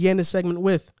I began this segment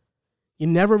with, you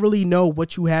never really know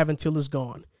what you have until it's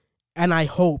gone. And I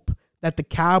hope that the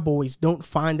Cowboys don't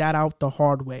find that out the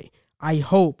hard way. I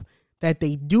hope that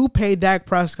they do pay Dak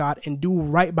Prescott and do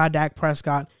right by Dak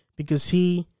Prescott, because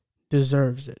he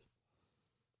deserves it.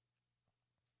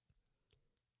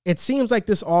 It seems like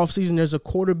this offseason there's a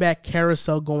quarterback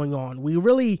carousel going on. We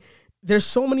really there's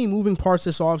so many moving parts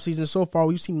this offseason. So far,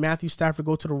 we've seen Matthew Stafford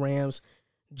go to the Rams,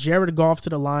 Jared Goff to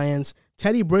the Lions.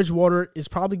 Teddy Bridgewater is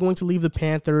probably going to leave the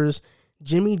Panthers.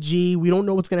 Jimmy G, we don't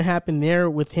know what's going to happen there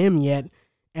with him yet.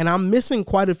 And I'm missing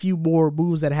quite a few more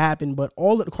moves that happened, but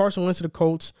Carson Wentz to the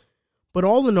Colts. But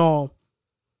all in all,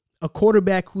 a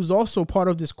quarterback who's also part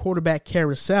of this quarterback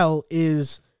carousel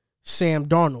is Sam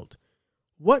Darnold.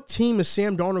 What team is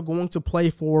Sam Darnold going to play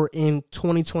for in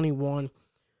 2021?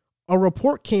 A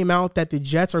report came out that the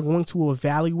Jets are going to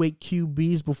evaluate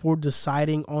QBs before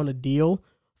deciding on a deal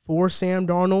for Sam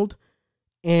Darnold.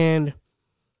 And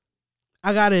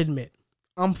I got to admit,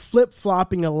 I'm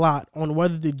flip-flopping a lot on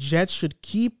whether the Jets should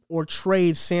keep or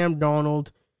trade Sam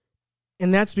Darnold,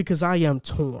 and that's because I am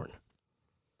torn.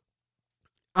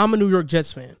 I'm a New York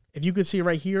Jets fan. If you can see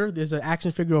right here, there's an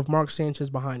action figure of Mark Sanchez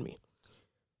behind me.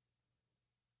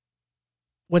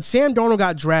 When Sam Darnold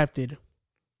got drafted,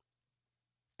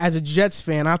 as a Jets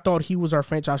fan, I thought he was our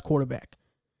franchise quarterback.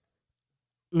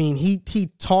 I mean, he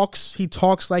talks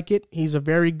like it. He's a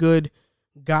very good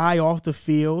guy off the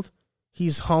field.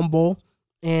 He's humble.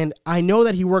 And I know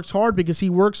that he works hard because he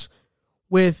works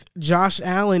with Josh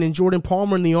Allen and Jordan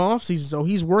Palmer in the offseason. So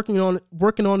he's working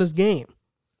on his game.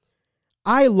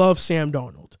 I love Sam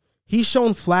Darnold. He's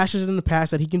shown flashes in the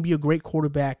past that he can be a great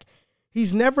quarterback.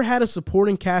 He's never had a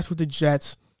supporting cast with the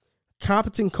Jets,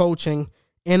 competent coaching,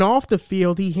 and off the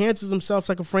field, he handles himself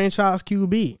like a franchise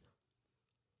QB.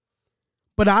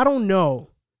 But I don't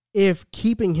know if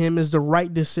keeping him is the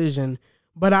right decision,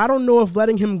 but I don't know if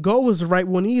letting him go is the right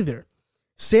one either.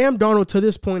 Sam Darnold, to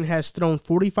this point, has thrown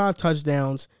 45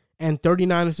 touchdowns and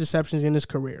 39 interceptions in his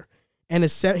career and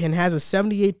has a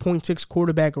 78.6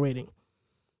 quarterback rating.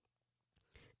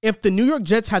 If the New York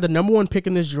Jets had the number one pick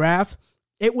in this draft,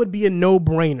 it would be a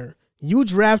no-brainer. You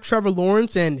draft Trevor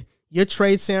Lawrence and you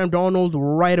trade Sam Darnold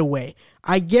right away.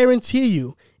 I guarantee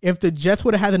you, if the Jets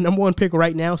would have had the number one pick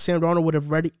right now, Sam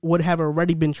Darnold would have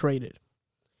already been traded.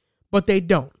 But they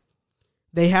don't.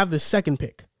 They have the second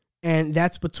pick. And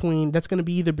that's going to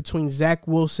be either between Zach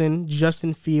Wilson,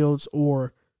 Justin Fields,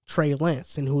 or Trey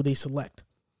Lance and who they select.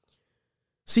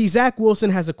 See, Zach Wilson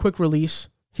has a quick release.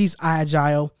 He's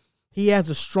agile. He has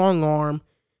a strong arm.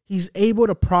 He's able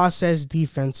to process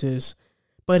defenses,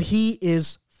 but he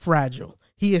is fragile.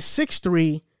 He is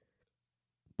 6'3",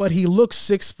 but he looks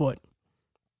 6 foot.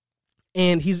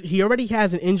 And he already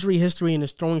has an injury history in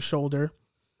his throwing shoulder.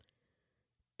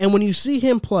 And when you see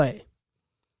him play,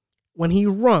 when he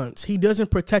runs, he doesn't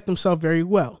protect himself very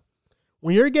well.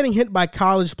 When you're getting hit by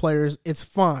college players, it's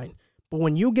fine. But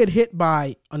when you get hit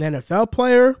by an NFL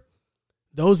player,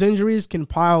 those injuries can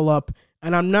pile up.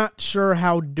 And I'm not sure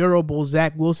how durable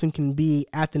Zach Wilson can be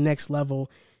at the next level.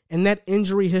 And that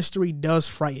injury history does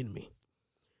frighten me.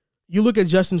 You look at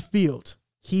Justin Fields.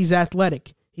 He's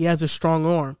athletic. He has a strong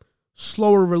arm,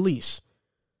 slower release,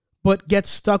 but gets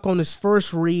stuck on his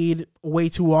first read way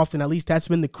too often. At least that's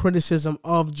been the criticism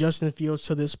of Justin Fields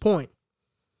to this point.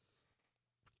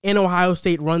 And Ohio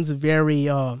State runs a very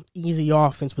easy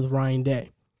offense with Ryan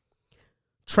Day.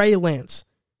 Trey Lance,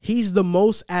 he's the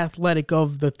most athletic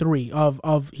of the three.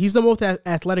 He's the most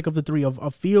athletic of the three.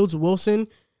 Of Fields, Wilson,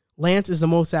 Lance is the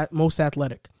most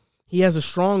athletic. He has a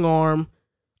strong arm,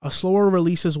 a slower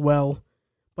release as well,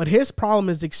 but his problem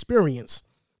is experience.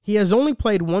 He has only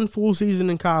played one full season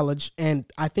in college and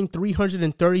I think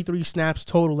 333 snaps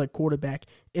total at quarterback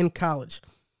in college.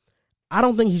 I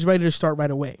don't think he's ready to start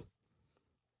right away.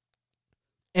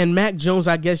 And Mac Jones,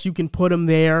 I guess you can put him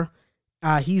there.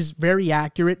 He's very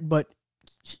accurate, but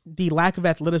the lack of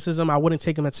athleticism, I wouldn't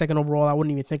take him at second overall. I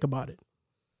wouldn't even think about it.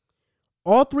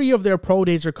 All three of their pro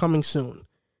days are coming soon.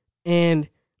 And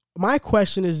my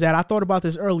question is that I thought about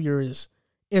this earlier is,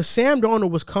 if Sam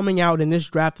Darnold was coming out in this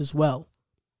draft as well,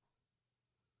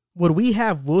 would we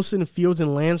have Wilson, Fields,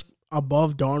 and Lance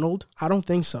above Darnold? I don't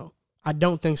think so. I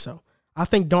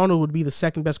think Darnold would be the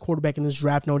second best quarterback in this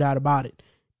draft, no doubt about it,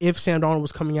 if Sam Darnold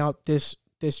was coming out this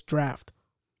draft.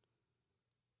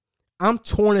 I'm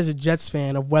torn as a Jets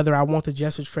fan of whether I want the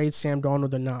Jets to trade Sam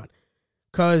Darnold or not,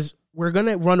 because we're going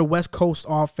to run a West Coast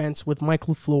offense with Mike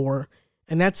LaFleur,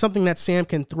 and that's something that Sam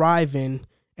can thrive in,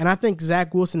 and I think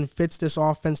Zach Wilson fits this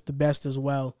offense the best as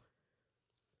well.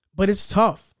 But it's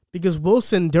tough, because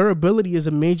Wilson, durability is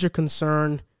a major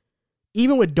concern.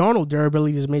 Even with Darnold,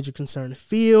 durability is a major concern.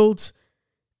 Fields,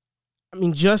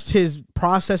 just his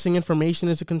processing information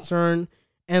is a concern,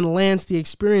 and Lance, the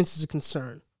experience is a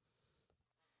concern.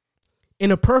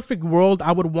 In a perfect world,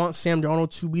 I would want Sam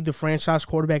Darnold to be the franchise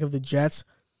quarterback of the Jets.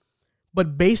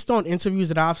 But based on interviews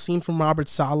that I've seen from Robert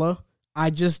Saleh, I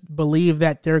just believe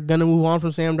that they're going to move on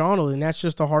from Sam Darnold, and that's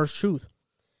just the harsh truth.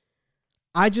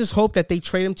 I just hope that they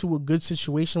trade him to a good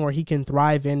situation where he can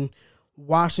thrive in.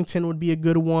 Washington would be a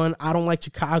good one. I don't like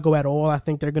Chicago at all. I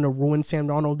think they're going to ruin Sam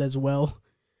Darnold as well.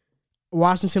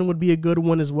 Washington would be a good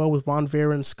one as well with Ron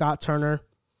Rivera and Scott Turner.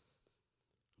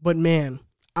 But man,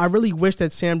 I really wish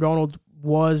that Sam Darnold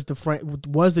was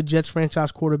the Jets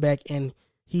franchise quarterback and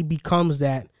he becomes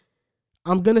that.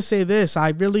 I'm going to say this.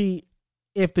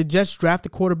 If the Jets draft a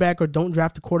quarterback or don't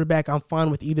draft a quarterback, I'm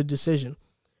fine with either decision.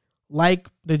 Like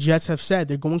the Jets have said,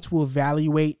 they're going to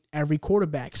evaluate every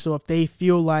quarterback. So if they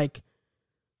feel like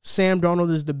Sam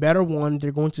Darnold is the better one,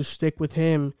 they're going to stick with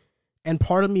him. And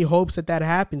part of me hopes that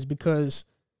happens because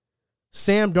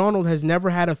Sam Darnold has never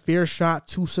had a fair shot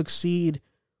to succeed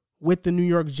with the New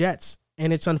York Jets.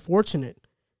 And it's unfortunate.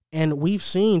 And we've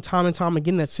seen time and time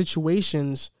again that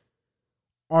situations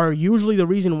are usually the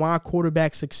reason why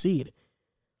quarterbacks succeed.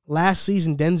 Last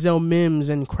season, Denzel Mims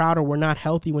and Crowder were not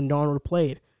healthy when Darnold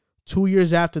played. 2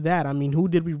 years after that, who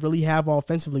did we really have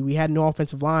offensively? We had no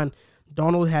offensive line.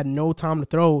 Darnold had no time to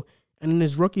throw. And in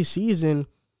his rookie season,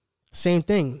 same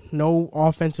thing. No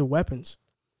offensive weapons.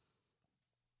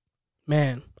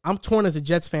 Man, I'm torn as a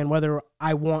Jets fan whether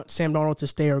I want Sam Darnold to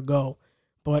stay or go.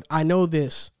 But I know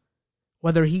this.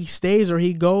 Whether he stays or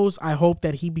he goes, I hope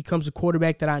that he becomes a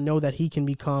quarterback that I know that he can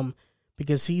become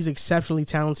because he's exceptionally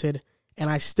talented, and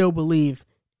I still believe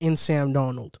in Sam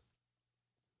Darnold.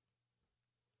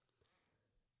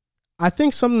 I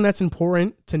think something that's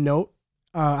important to note,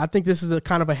 I think this is a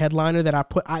kind of a headliner that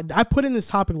I put in this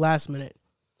topic last minute.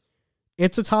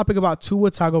 It's a topic about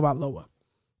Tua Tagovailoa.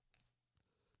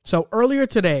 So earlier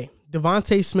today,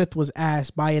 Devontae Smith was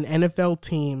asked by an NFL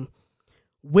team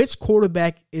which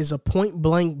quarterback is a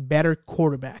point-blank better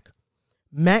quarterback,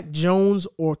 Mac Jones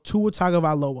or Tua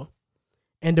Tagovailoa?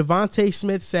 And Devontae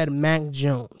Smith said Mac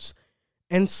Jones.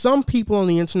 And some people on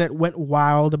the internet went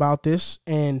wild about this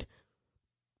and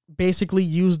basically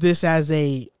used this as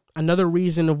another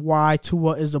reason of why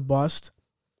Tua is a bust.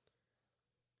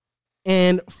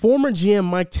 And former GM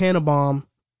Mike Tannenbaum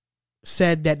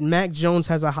said that Mac Jones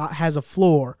has a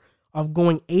floor of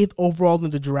going 8th overall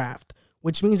in the draft,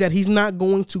 which means that he's not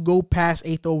going to go past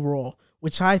 8th overall,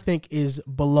 which I think is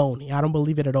baloney. I don't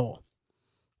believe it at all.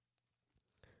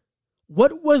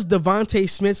 What was Devontae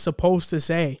Smith supposed to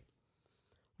say?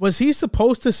 Was he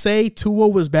supposed to say Tua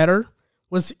was better?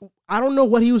 I don't know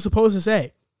what he was supposed to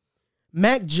say.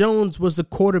 Mac Jones was the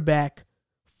quarterback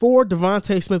for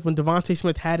Devontae Smith when Devontae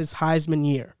Smith had his Heisman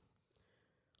year.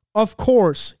 Of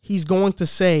course, he's going to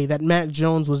say that Mac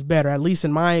Jones was better, at least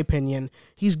in my opinion.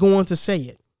 He's going to say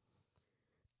it.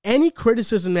 Any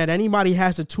criticism that anybody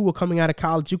has to Tua coming out of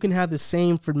college, you can have the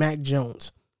same for Mac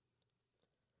Jones.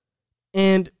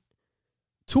 And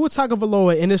Tua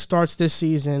Tagovailoa in his starts this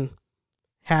season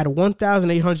had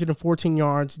 1,814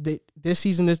 yards. This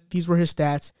season, these were his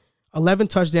stats. 11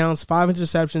 touchdowns, 5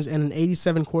 interceptions, and an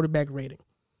 87 quarterback rating.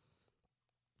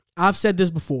 I've said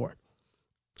this before.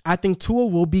 I think Tua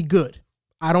will be good.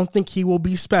 I don't think he will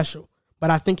be special, but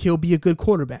I think he'll be a good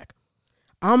quarterback.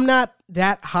 I'm not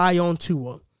that high on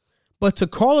Tua, but to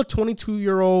call a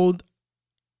 22-year-old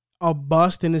a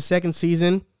bust in his second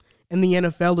season in the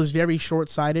NFL is very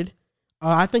short-sighted.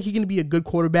 I think he's going to be a good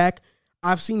quarterback.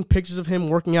 I've seen pictures of him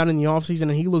working out in the offseason,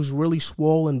 and he looks really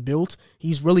swole and built.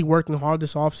 He's really working hard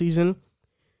this offseason.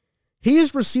 He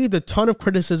has received a ton of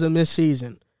criticism this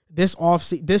season. This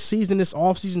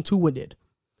offseason, Tua did.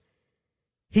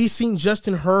 He's seen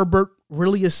Justin Herbert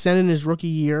really ascend in his rookie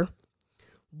year.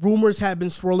 Rumors have been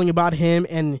swirling about him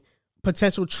and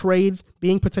potential trade,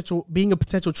 being a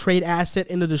potential trade asset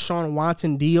in the Deshaun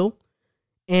Watson deal.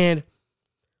 And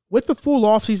with the full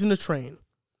offseason to train,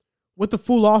 with the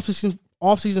full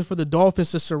offseason for the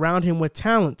Dolphins to surround him with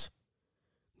talent,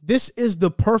 this is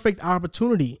the perfect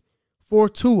opportunity for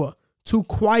Tua to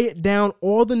quiet down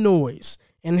all the noise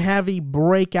and have a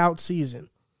breakout season.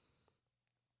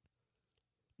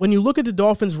 When you look at the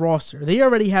Dolphins roster, they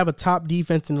already have a top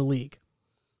defense in the league.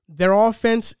 Their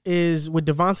offense is with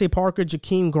Devontae Parker,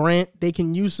 Jakeem Grant. They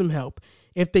can use some help.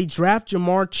 If they draft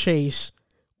Jamar Chase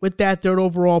with that 3rd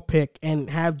overall pick and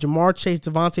have Jamar Chase,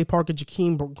 Devontae Parker,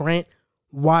 Jakeem Grant,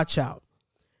 watch out.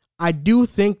 I do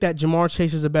think that Jamar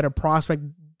Chase is a better prospect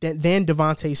than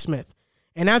Devontae Smith.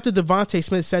 And after Devontae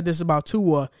Smith said this about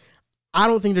Tua, I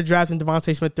don't think they're drafting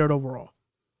Devontae Smith 3rd overall.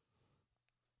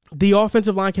 The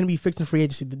offensive line can be fixed in free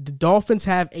agency. The Dolphins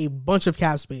have a bunch of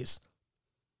cap space.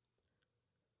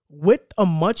 With a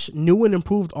much new and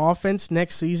improved offense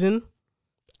next season,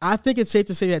 I think it's safe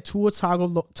to say that Tua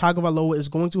Tagovailoa is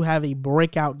going to have a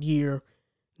breakout year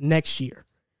next year.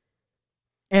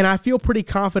 And I feel pretty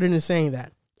confident in saying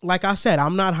that. Like I said,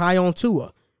 I'm not high on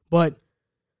Tua, but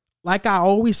like I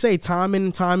always say, time in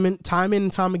and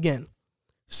time again,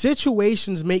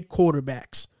 situations make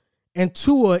quarterbacks. And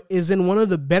Tua is in one of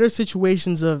the better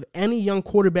situations of any young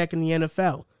quarterback in the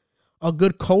NFL. A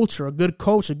good culture, a good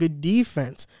coach, a good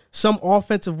defense, some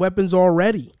offensive weapons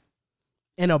already,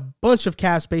 and a bunch of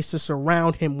cap space to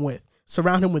surround him with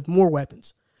more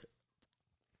weapons.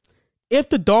 If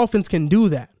the Dolphins can do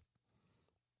that,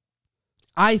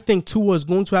 I think Tua is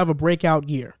going to have a breakout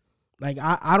year. Like,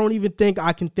 I don't even think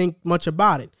I can think much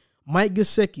about it. Mike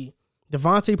Gesicki,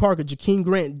 Devontae Parker, Jakeem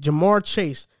Grant, Jamar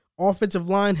Chase, offensive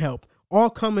line help, all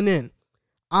coming in.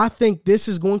 I think this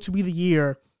is going to be the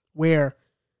year where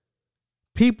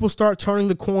people start turning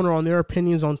the corner on their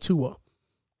opinions on Tua.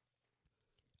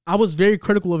 I was very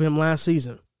critical of him last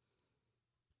season.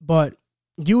 But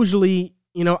usually,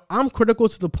 I'm critical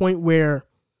to the point where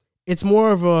it's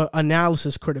more of a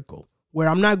analysis critical, where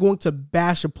I'm not going to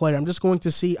bash a player. I'm just going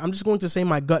to say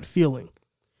my gut feeling.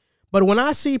 But when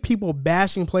I see people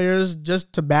bashing players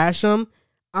just to bash them,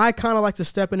 I kind of like to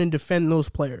step in and defend those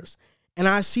players. And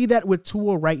I see that with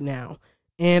Tua right now.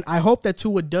 And I hope that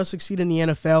Tua does succeed in the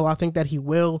NFL. I think that he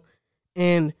will.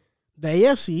 And the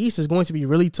AFC East is going to be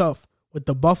really tough with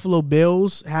the Buffalo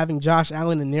Bills having Josh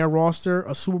Allen in their roster,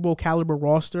 a Super Bowl caliber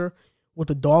roster, with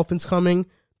the Dolphins coming,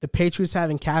 the Patriots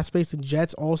having cap space, the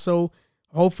Jets also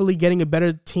hopefully getting a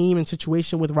better team and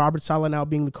situation with Robert Saleh now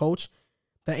being the coach.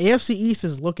 The AFC East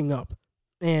is looking up.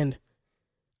 And,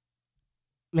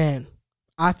 man,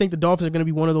 I think the Dolphins are going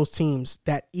to be one of those teams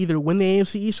that either win the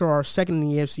AFC East or are second in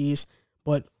the AFC East.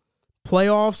 But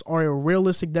playoffs are a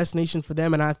realistic destination for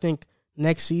them, and I think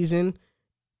next season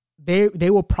they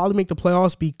will probably make the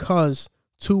playoffs because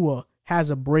Tua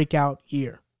has a breakout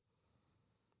year.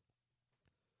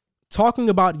 Talking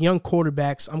about young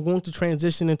quarterbacks, I'm going to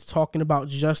transition into talking about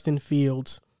Justin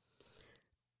Fields.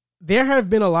 There have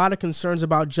been a lot of concerns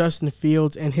about Justin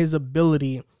Fields and his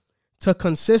ability to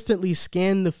consistently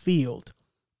scan the field,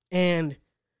 and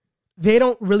they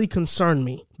don't really concern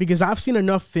me because I've seen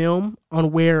enough film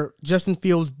on where Justin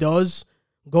Fields does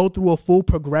go through a full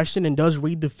progression and does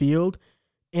read the field.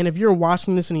 And if you're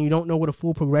watching this and you don't know what a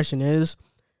full progression is,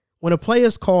 when a play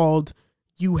is called,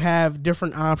 you have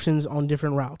different options on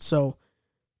different routes. So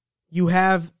you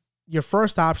have your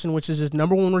first option, which is his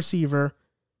number one receiver.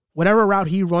 Whatever route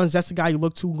he runs, that's the guy you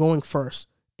look to going first.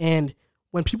 And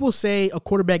when people say a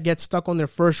quarterback gets stuck on their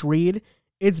first read,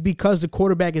 it's because the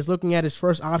quarterback is looking at his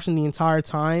first option the entire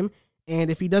time.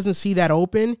 And if he doesn't see that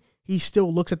open, he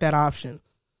still looks at that option.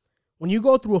 When you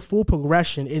go through a full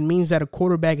progression, it means that a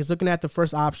quarterback is looking at the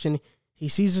first option. He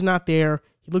sees it's not there.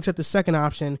 He looks at the second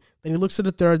option. Then he looks at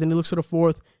the third. Then he looks at the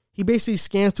fourth. He basically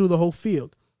scans through the whole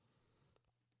field.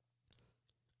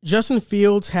 Justin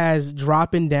Fields has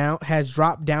dropped down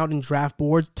in draft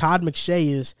boards. Todd McShay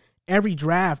is every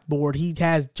draft board. He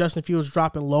has Justin Fields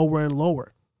dropping lower and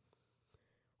lower.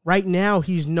 Right now,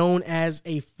 he's known as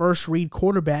a first-read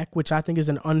quarterback, which I think is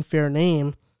an unfair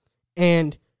name.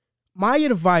 And my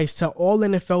advice to all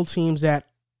NFL teams that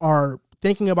are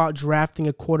thinking about drafting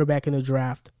a quarterback in the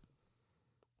draft,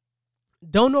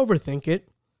 don't overthink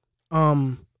it.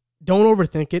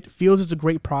 Fields is a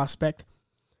great prospect.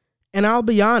 And I'll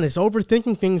be honest,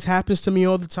 overthinking things happens to me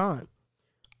all the time.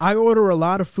 I order a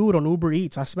lot of food on Uber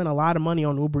Eats. I spend a lot of money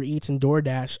on Uber Eats and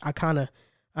DoorDash.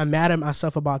 I'm mad at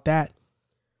myself about that.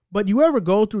 But you ever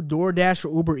go through DoorDash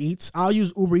or Uber Eats? I'll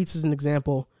use Uber Eats as an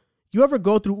example. You ever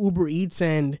go through Uber Eats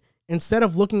and instead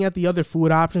of looking at the other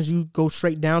food options, you go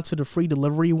straight down to the free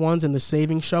delivery ones and the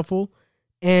savings shuffle,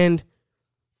 and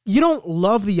you don't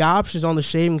love the options on the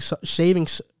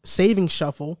savings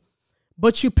shuffle,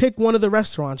 but you pick one of the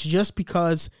restaurants just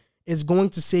because it's going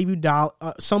to save you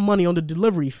some money on the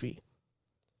delivery fee.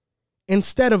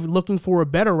 Instead of looking for a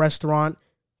better restaurant,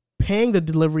 paying the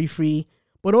delivery fee,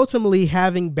 but ultimately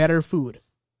having better food.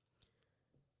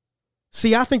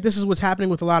 See, I think this is what's happening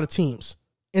with a lot of teams.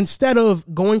 Instead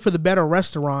of going for the better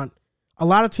restaurant, a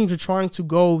lot of teams are trying to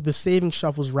go the saving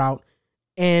shuffles route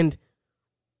and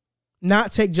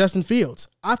not take Justin Fields.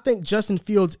 I think Justin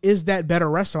Fields is that better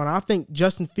restaurant. I think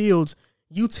Justin Fields,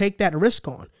 you take that risk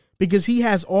on because he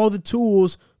has all the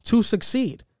tools to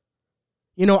succeed.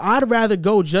 I'd rather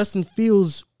go Justin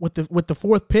Fields with the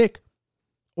fourth pick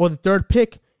or the third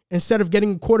pick instead of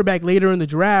getting a quarterback later in the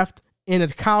draft in a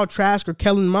Kyle Trask or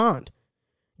Kellen Mond.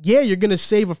 Yeah, you're going to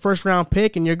save a first-round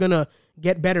pick and you're going to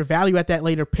get better value at that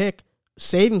later pick.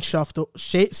 Saving shuffle,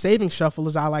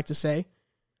 as I like to say.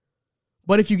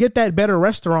 But if you get that better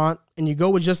restaurant and you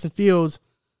go with Justin Fields,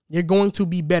 you're going to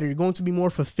be better. You're going to be more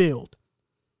fulfilled.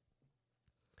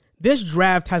 This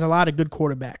draft has a lot of good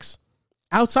quarterbacks.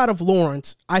 Outside of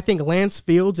Lawrence, I think Lance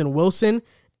Fields and Wilson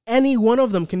Any one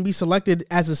of them can be selected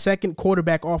as a second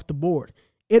quarterback off the board.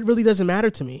 It really doesn't matter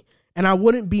to me, and I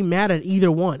wouldn't be mad at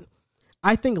either one.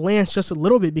 I think Lance just a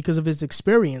little bit because of his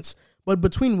experience, but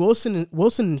between Wilson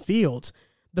and Fields,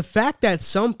 the fact that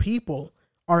some people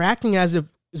are acting as if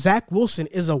Zach Wilson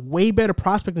is a way better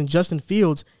prospect than Justin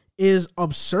Fields is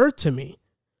absurd to me.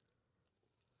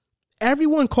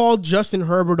 Everyone called Justin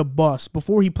Herbert a bust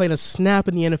before he played a snap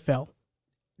in the NFL.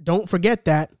 Don't forget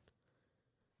that.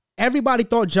 Everybody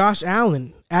thought Josh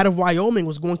Allen out of Wyoming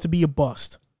was going to be a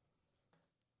bust.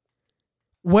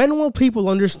 When will people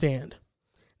understand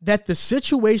that the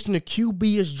situation a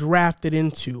QB is drafted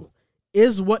into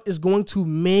is what is going to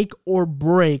make or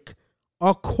break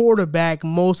a quarterback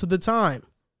most of the time?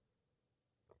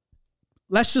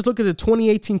 Let's just look at the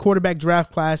 2018 quarterback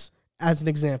draft class as an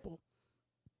example.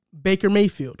 Baker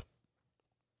Mayfield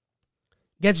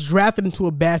gets drafted into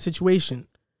a bad situation,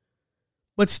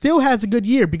 but still has a good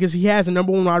year because he has a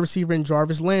number one wide receiver in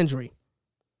Jarvis Landry.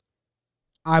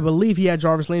 I believe he had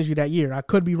Jarvis Landry that year. I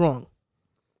could be wrong.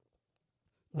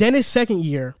 Then his second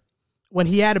year, when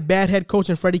he had a bad head coach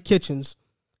in Freddie Kitchens,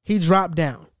 he dropped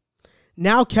down.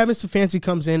 Now Kevin Stefanski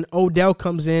comes in, Odell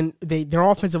comes in, their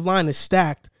offensive line is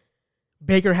stacked.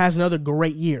 Baker has another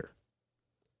great year.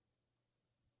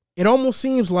 It almost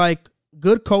seems like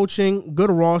good coaching, good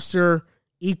roster,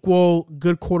 equal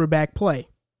good quarterback play.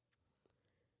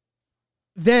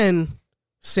 Then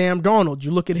Sam Darnold,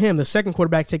 you look at him, the second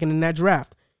quarterback taken in that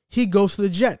draft. He goes to the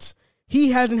Jets.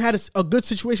 He hasn't had a good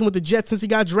situation with the Jets since he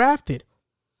got drafted.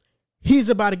 He's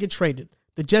about to get traded.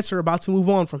 The Jets are about to move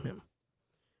on from him.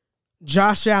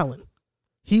 Josh Allen,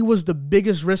 he was the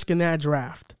biggest risk in that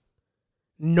draft.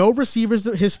 No receivers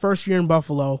his first year in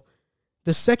Buffalo.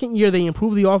 The second year, they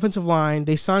improved the offensive line.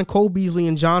 They signed Cole Beasley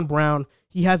and John Brown.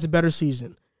 He has a better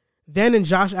season. Then in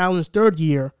Josh Allen's third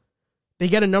year, they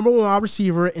get a number one wide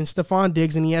receiver in Stephon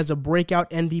Diggs, and he has a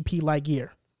breakout MVP-like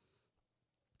year.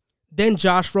 Then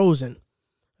Josh Rosen,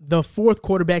 the fourth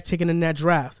quarterback taken in that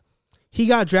draft. He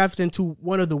got drafted into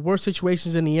one of the worst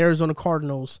situations in the Arizona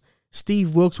Cardinals.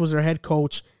 Steve Wilks was their head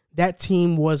coach. That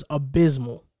team was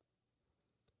abysmal.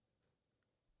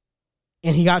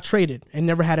 And he got traded and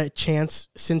never had a chance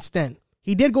since then.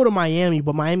 He did go to Miami,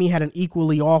 but Miami had an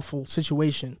equally awful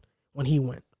situation when he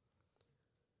went.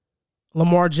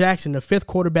 Lamar Jackson, the fifth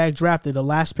quarterback drafted, the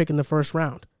last pick in the first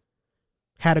round,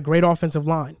 had a great offensive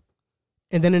line.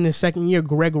 And then in his second year,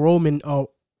 Greg Roman, a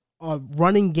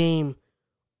running game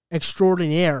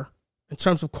extraordinaire in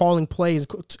terms of calling plays,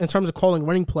 in terms of calling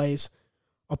running plays,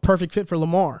 a perfect fit for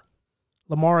Lamar.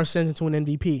 Lamar ascends into an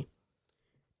MVP.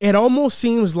 It almost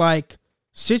seems like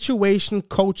situation,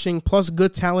 coaching, plus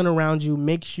good talent around you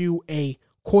makes you a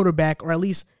quarterback, or at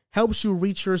least helps you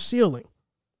reach your ceiling.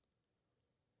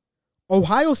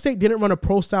 Ohio State didn't run a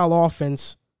pro-style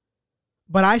offense,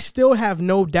 but I still have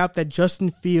no doubt that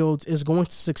Justin Fields is going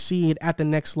to succeed at the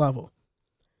next level.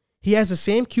 He has the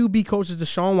same QB coach as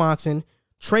Deshaun Watson.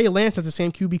 Trey Lance has the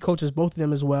same QB coach as both of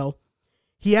them as well.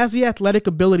 He has the athletic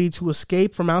ability to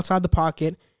escape from outside the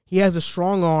pocket. He has a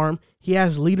strong arm. He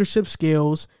has leadership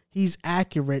skills. He's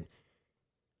accurate.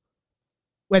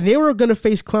 When they were going to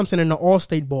face Clemson in the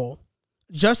All-State Bowl,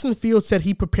 Justin Fields said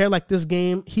he prepared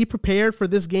for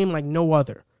this game like no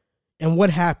other. And what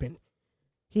happened?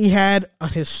 He had a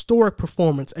historic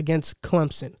performance against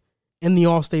Clemson in the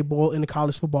All-State Bowl in the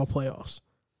college football playoffs.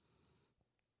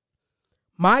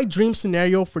 My dream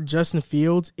scenario for Justin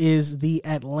Fields is the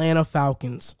Atlanta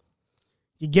Falcons.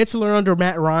 You get to learn under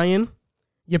Matt Ryan.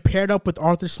 You're paired up with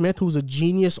Arthur Smith, who's a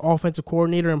genius offensive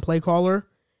coordinator and play caller.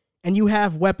 And you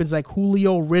have weapons like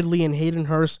Julio, Ridley, and Hayden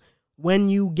Hurst when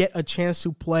you get a chance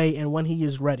to play and when he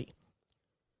is ready.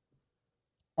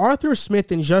 Arthur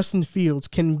Smith and Justin Fields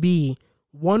can be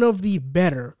one of the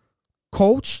better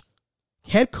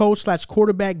head coach /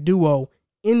 quarterback duo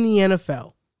in the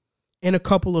NFL in a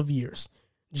couple of years.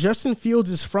 Justin Fields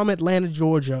is from Atlanta,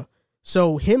 Georgia,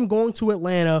 so him going to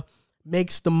Atlanta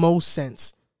makes the most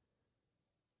sense.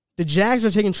 The Jags are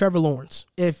taking Trevor Lawrence.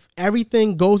 If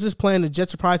everything goes as planned, the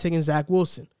Jets are probably taking Zach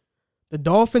Wilson. The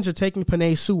Dolphins are taking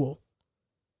Penei Sewell.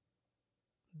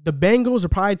 The Dolphins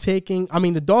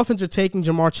are taking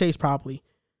Jamar Chase probably.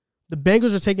 The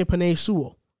Bengals are taking Penei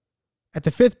Sewell. At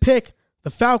the fifth pick, the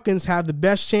Falcons have the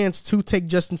best chance to take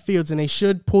Justin Fields, and they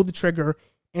should pull the trigger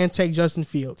and take Justin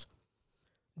Fields.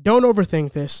 Don't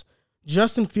overthink this.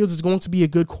 Justin Fields is going to be a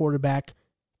good quarterback.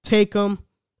 Take him.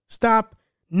 Stop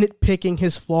nitpicking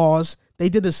his flaws. They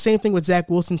did the same thing with Zach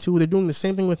Wilson too. They're doing the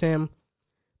same thing with him.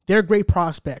 They're great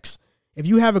prospects. If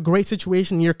you have a great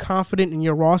situation and you're confident in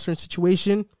your roster and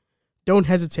situation, don't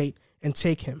hesitate and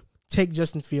take him. Take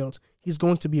Justin Fields. He's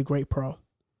going to be a great pro.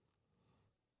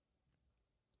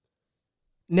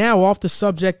 Now, off the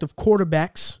subject of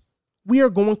quarterbacks, we are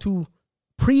going to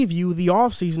preview the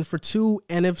offseason for two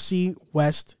NFC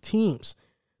West teams,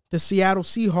 the Seattle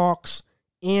Seahawks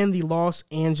and the Los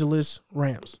Angeles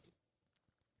Rams.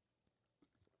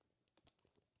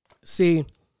 See,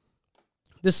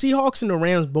 the Seahawks and the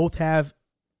Rams both have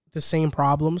the same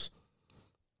problems.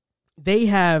 They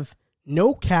have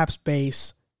no cap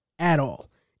space at all.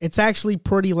 It's actually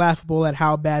pretty laughable at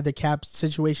how bad the cap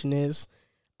situation is.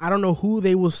 I don't know who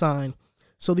they will sign,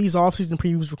 so these offseason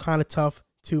previews were kind of tough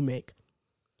to make.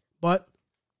 But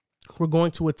we're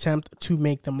going to attempt to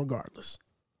make them regardless.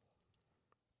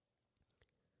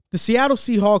 The Seattle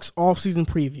Seahawks offseason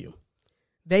preview.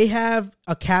 They have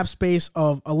a cap space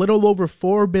of a little over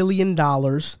 $4 billion,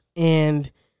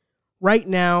 and right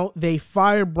now they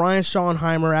fired Brian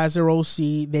Schottenheimer as their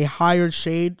OC. They hired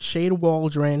Shade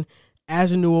Waldron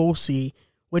as a new OC,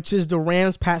 which is the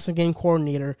Rams passing game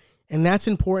coordinator, and that's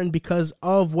important because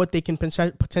of what they can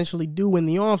potentially do in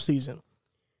the offseason.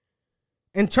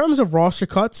 In terms of roster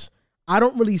cuts, I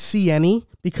don't really see any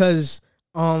because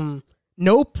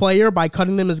no player by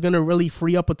cutting them is going to really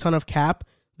free up a ton of cap.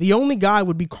 The only guy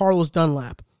would be Carlos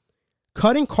Dunlap.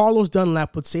 Cutting Carlos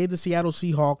Dunlap would save the Seattle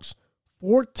Seahawks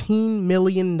 $14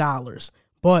 million.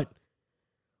 But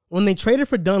when they traded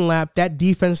for Dunlap, that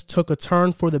defense took a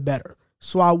turn for the better.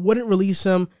 So I wouldn't release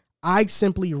him. I'd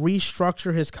simply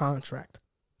restructure his contract.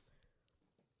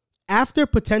 After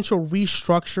potential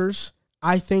restructures,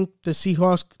 I think the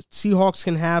Seahawks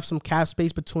can have some cap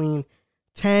space between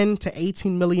 $10 to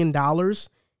 $18 million.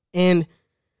 And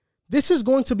this is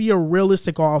going to be a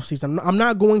realistic offseason. I'm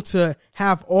not going to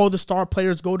have all the star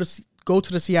players go to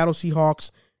the Seattle Seahawks.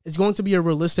 It's going to be a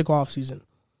realistic offseason.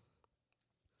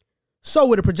 So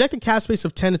with a projected cap space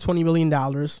of $10 to $20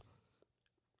 million,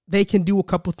 they can do a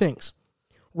couple things.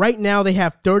 Right now, they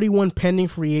have 31 pending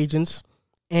free agents,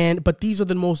 but these are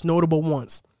the most notable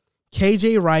ones.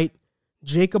 KJ Wright,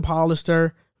 Jacob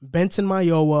Hollister, Benson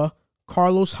Mayowa,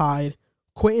 Carlos Hyde,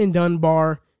 Quentin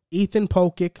Dunbar, Ethan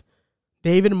Pokic,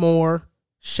 David Moore,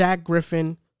 Shaq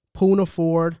Griffin, Poona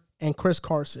Ford, and Chris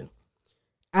Carson.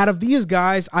 Out of these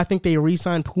guys, I think they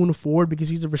re-signed Poona Ford because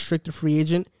he's a restricted free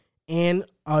agent, and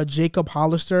Jacob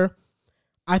Hollister.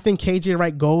 I think KJ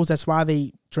Wright goes. That's why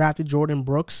they drafted Jordan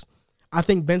Brooks. I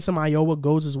think Benson Mayowa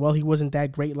goes as well. He wasn't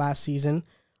that great last season.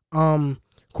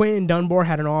 Quentin Dunbar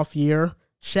had an off year.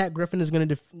 Shaq Griffin is going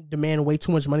to demand way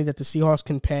too much money that the Seahawks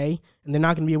can pay, and they're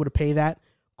not going to be able to pay that.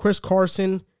 Chris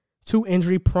Carson, too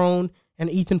injury prone, and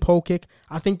Ethan Pokic.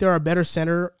 I think there are better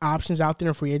center options out there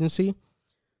in free agency.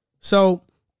 So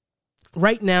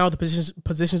right now, the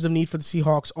positions of need for the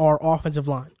Seahawks are offensive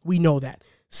line. We know that.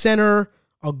 Center,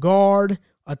 a guard,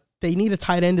 they need a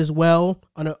tight end as well,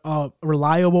 a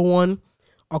reliable one,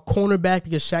 a cornerback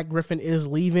because Shaq Griffin is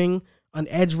leaving, an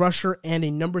edge rusher, and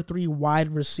a number 3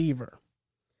 wide receiver.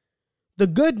 The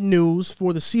good news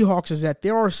for the Seahawks is that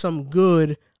there are some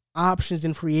good options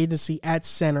in free agency at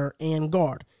center and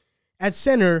guard. At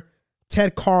center,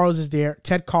 Ted Karras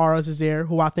is there,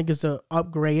 who I think is the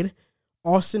upgrade,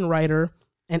 Austin Reiter,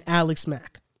 and Alex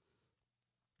Mack.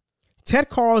 Ted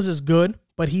Karras is good,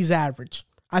 but he's average.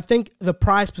 I think the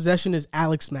prized possession is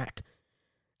Alex Mack.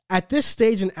 At this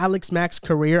stage in Alex Mack's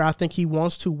career, I think he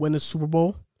wants to win a Super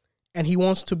Bowl, and he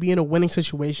wants to be in a winning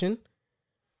situation.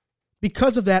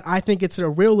 Because of that, I think it's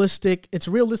realistic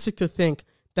to think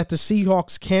that the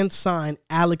Seahawks can sign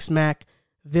Alex Mack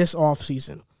this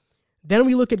offseason. Then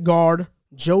we look at guard,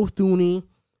 Joe Thuney,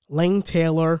 Lane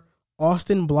Taylor,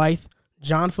 Austin Blythe,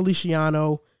 John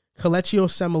Feliciano, Kelechi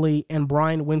Osemele, and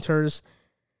Brian Winters.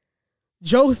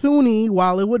 Joe Thuney,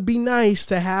 while it would be nice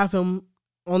to have him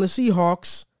on the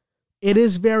Seahawks, it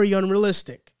is very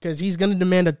unrealistic because he's going to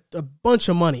demand a bunch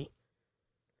of money.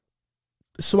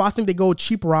 So I think they go a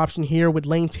cheaper option here with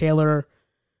Lane Taylor,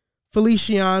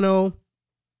 Feliciano,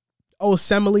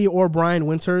 Osemele, or Brian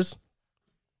Winters.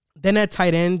 Then at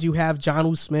tight end, you have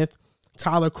Jonnu Smith,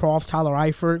 Tyler Kroft, Tyler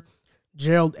Eifert,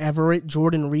 Gerald Everett,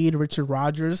 Jordan Reed, Richard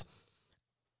Rodgers.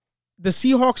 The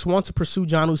Seahawks want to pursue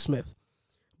Jonnu Smith,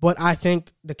 but I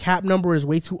think the cap number is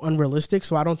way too unrealistic,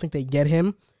 so I don't think they get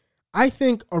him. I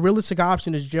think a realistic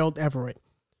option is Gerald Everett.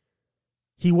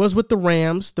 He was with the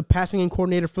Rams. The passing game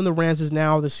coordinator from the Rams is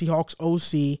now the Seahawks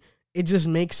OC. It just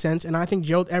makes sense, and I think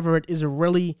Gerald Everett is a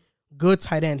really good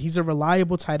tight end. He's a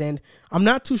reliable tight end. I'm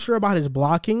not too sure about his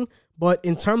blocking, but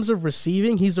in terms of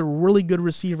receiving, he's a really good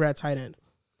receiver at tight end.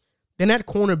 Then at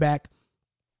cornerback,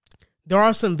 there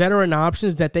are some veteran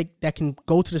options that can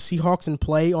go to the Seahawks and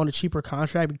play on a cheaper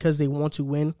contract because they want to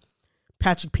win.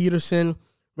 Patrick Peterson,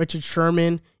 Richard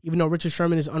Sherman, even though Richard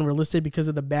Sherman is unrealistic because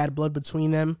of the bad blood between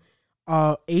them.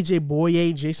 AJ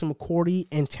Boye, Jason McCourty,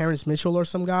 and Terrence Mitchell are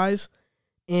some guys.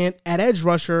 And at edge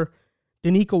rusher,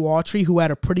 Danico Autry, who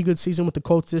had a pretty good season with the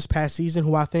Colts this past season,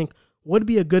 who I think would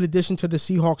be a good addition to the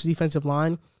Seahawks defensive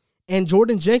line. And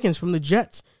Jordan Jenkins from the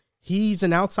Jets. He's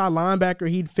an outside linebacker.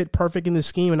 He'd fit perfect in the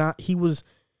scheme, and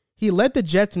he led the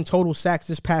Jets in total sacks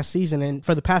this past season, and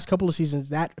for the past couple of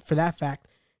seasons, for that fact,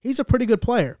 he's a pretty good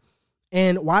player.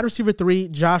 And wide receiver 3,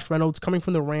 Josh Reynolds, coming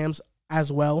from the Rams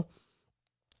as well.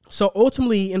 So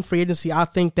ultimately, in free agency, I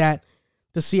think that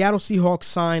the Seattle Seahawks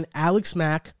sign Alex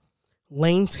Mack,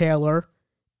 Lane Taylor,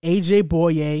 AJ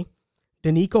Boye,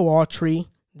 Danico Autry,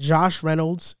 Josh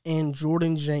Reynolds, and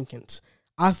Jordan Jenkins.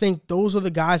 I think those are the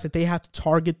guys that they have to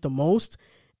target the most,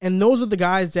 and those are the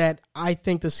guys that I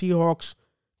think the Seahawks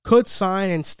could sign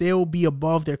and still be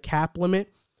above their cap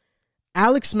limit.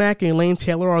 Alex Mack and Lane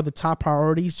Taylor are the top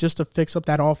priorities just to fix up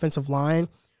that offensive line.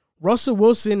 Russell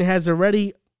Wilson has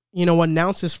already,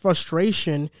 announced his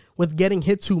frustration with getting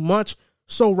hit too much.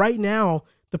 So right now,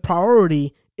 the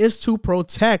priority is to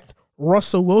protect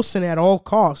Russell Wilson at all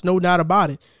costs, no doubt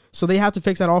about it. So they have to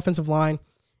fix that offensive line.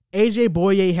 AJ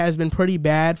Boye has been pretty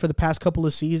bad for the past couple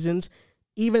of seasons.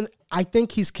 Even I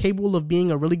think he's capable of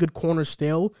being a really good corner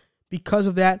still. Because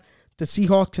of that, the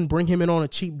Seahawks can bring him in on a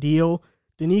cheap deal.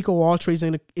 Danico Autry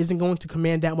isn't going to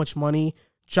command that much money.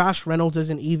 Josh Reynolds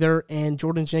isn't either, and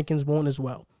Jordan Jenkins won't as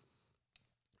well.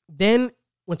 Then,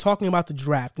 when talking about the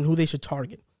draft and who they should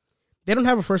target, they don't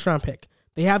have a first-round pick.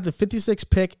 They have the 56th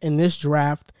pick in this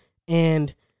draft,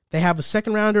 and they have a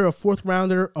second-rounder, a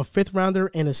fourth-rounder, a fifth-rounder,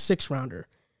 and a sixth-rounder.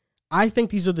 I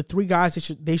think these are the 3 guys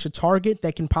they should target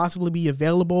that can possibly be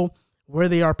available where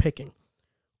they are picking.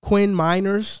 Quinn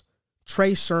Miners,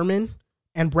 Trey Sermon,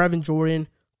 and Brevin Jordan.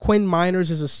 Quinn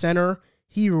Miners is a center.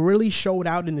 He really showed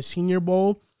out in the Senior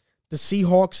Bowl. The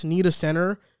Seahawks need a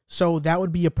center, so that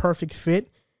would be a perfect fit.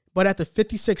 But at the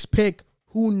 56th pick,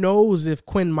 who knows if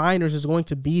Quinn Miners is going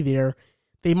to be there?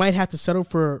 They might have to settle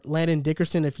for Landon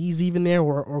Dickerson if he's even there,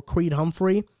 or Creed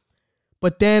Humphrey.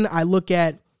 But then I look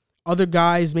at other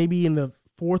guys maybe in the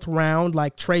 4th round,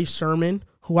 like Trey Sermon,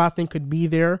 who I think could be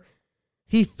there.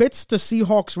 He fits the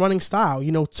Seahawks running style,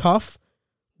 tough,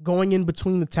 going in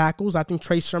between the tackles. I think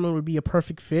Trey Sermon would be a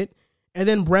perfect fit. And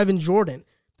then Brevin Jordan.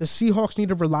 The Seahawks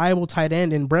need a reliable tight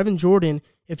end. And Brevin Jordan,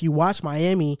 if you watch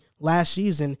Miami last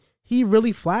season, he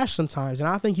really flashed sometimes. And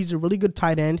I think he's a really good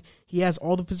tight end. He has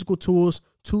all the physical tools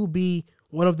to be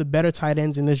one of the better tight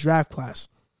ends in this draft class.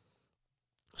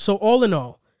 So all in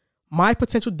all, my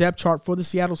potential depth chart for the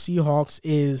Seattle Seahawks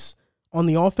is on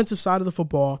the offensive side of the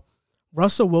football,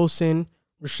 Russell Wilson,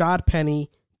 Rashad Penny,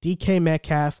 DK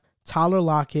Metcalf, Tyler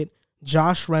Lockett,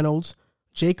 Josh Reynolds,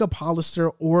 Jacob Hollister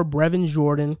or Brevin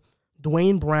Jordan,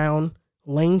 Dwayne Brown,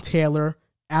 Lane Taylor,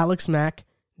 Alex Mack,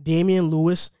 Damian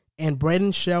Lewis, and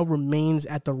Brandon Shell remains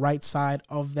at the right side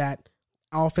of that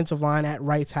offensive line at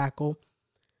right tackle.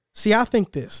 See, I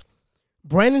think this.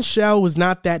 Brandon Shell was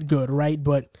not that good, right?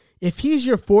 But if he's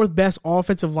your 4th best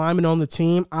offensive lineman on the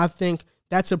team, I think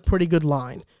that's a pretty good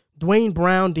line. Dwayne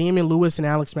Brown, Damian Lewis, and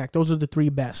Alex Mack, those are the 3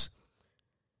 best.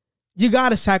 You got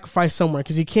to sacrifice somewhere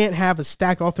because you can't have a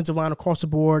stacked offensive line across the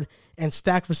board and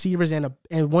stacked receivers and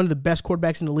one of the best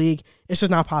quarterbacks in the league. It's just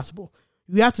not possible.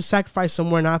 You have to sacrifice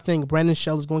somewhere, and I think Brandon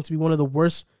Shell is going to be one of the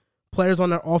worst players on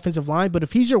their offensive line. But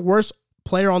if he's your worst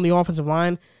player on the offensive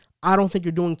line, I don't think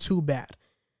you're doing too bad.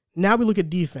 Now we look at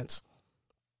defense.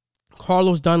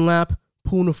 Carlos Dunlap,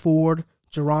 Poona Ford,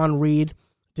 Jarran Reed,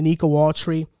 Danico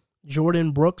Autry,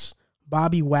 Jordan Brooks,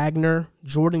 Bobby Wagner,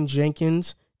 Jordan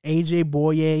Jenkins, AJ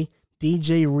Boye,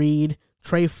 DJ Reed,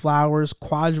 Trey Flowers,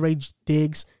 Quadre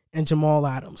Diggs, and Jamal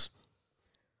Adams.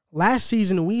 Last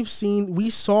season, we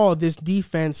saw this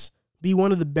defense be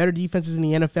one of the better defenses in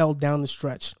the NFL down the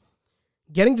stretch.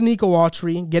 Getting Danico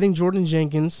Autry, getting Jordan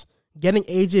Jenkins, getting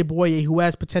AJ Boye, who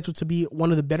has potential to be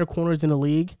one of the better corners in the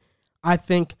league, I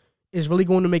think is really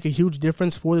going to make a huge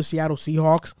difference for the Seattle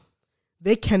Seahawks.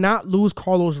 They cannot lose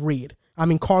Carlos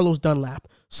Dunlap.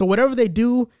 So whatever they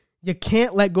do, you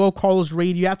can't let go of Carlos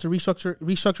Reed. You have to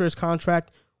restructure his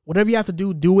contract. Whatever you have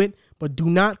to do it, but do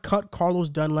not cut Carlos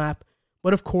Dunlap.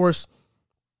 But of course,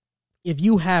 if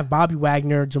you have Bobby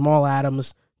Wagner, Jamal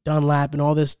Adams, Dunlap, and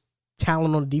all this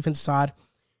talent on the defense side,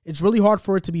 it's really hard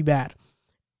for it to be bad.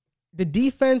 The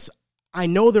defense, I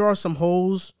know there are some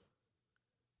holes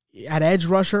at edge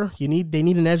rusher. They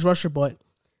need an edge rusher, but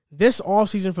this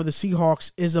offseason for the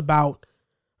Seahawks is about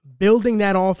building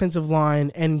that offensive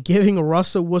line and giving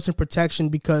Russell Wilson protection,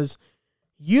 because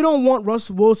you don't want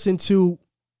Russell Wilson to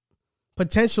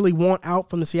potentially want out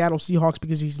from the Seattle Seahawks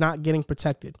because he's not getting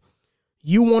protected.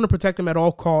 You want to protect him at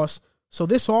all costs. So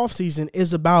this offseason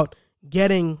is about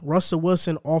getting Russell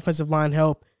Wilson offensive line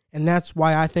help And that's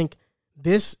why I think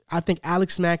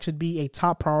Alex Mack should be a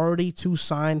top priority to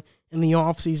sign in the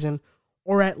offseason,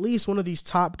 or at least one of these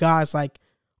top guys like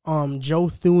Joe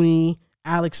Thuney,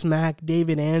 Alex Mack,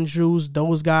 David Andrews,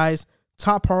 those guys,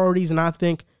 top priorities, and I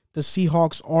think the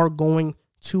Seahawks are going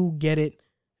to get it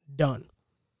done.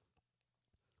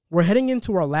 We're heading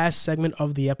into our last segment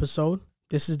of the episode.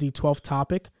 This is the 12th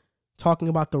topic, talking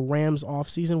about the Rams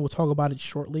offseason. We'll talk about it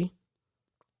shortly.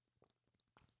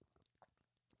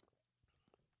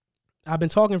 I've been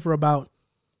talking for about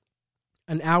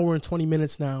an hour and 20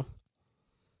 minutes now.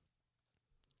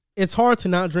 It's hard to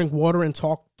not drink water and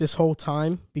talk this whole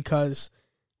time because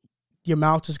your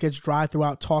mouth just gets dry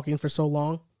throughout talking for so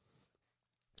long.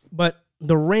 But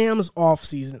the Rams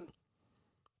offseason,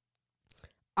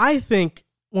 I think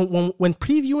when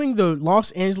previewing the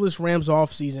Los Angeles Rams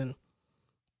offseason,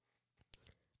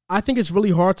 I think it's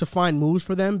really hard to find moves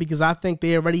for them because I think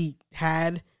they already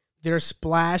had their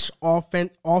splash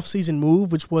offseason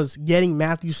move, which was getting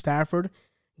Matthew Stafford,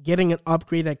 getting an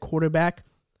upgrade at quarterback.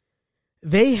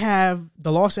 The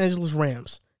Los Angeles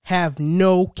Rams have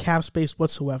no cap space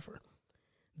whatsoever.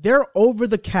 They're over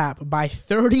the cap by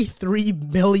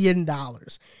 $33 million.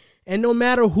 And no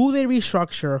matter who they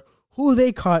restructure, who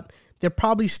they cut, they're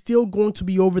probably still going to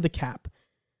be over the cap.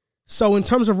 So in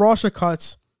terms of roster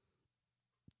cuts,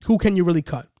 who can you really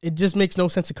cut? It just makes no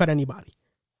sense to cut anybody.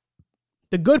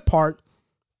 The good part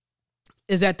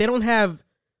is that they don't have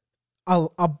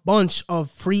a bunch of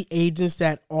free agents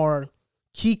that are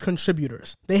key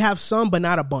contributors. They have some, but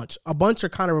not a bunch. A bunch are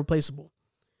kind of replaceable.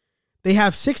 They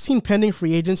have 16 pending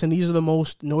free agents, and these are the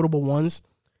most notable ones.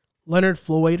 Leonard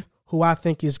Floyd, who I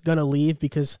think is going to leave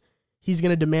because he's going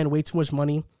to demand way too much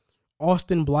money.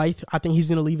 Austin Blythe, I think he's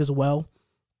going to leave as well,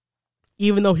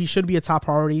 even though he should be a top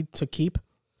priority to keep.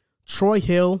 Troy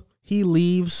Hill, he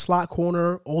leaves. Slot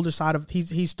corner, older side of,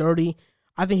 he's 30.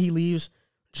 I think he leaves.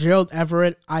 Gerald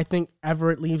Everett, I think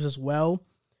Everett leaves as well.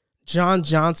 John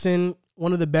Johnson,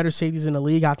 one of the better safeties in the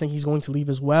league, I think he's going to leave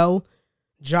as well.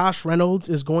 Josh Reynolds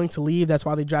is going to leave. That's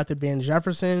why they drafted Van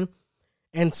Jefferson.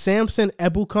 And Samson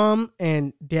Ebukam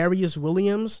and Darius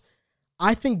Williams,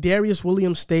 I think Darius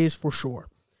Williams stays for sure.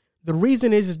 The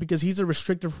reason is because he's a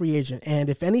restricted free agent. And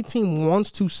if any team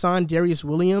wants to sign Darius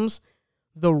Williams,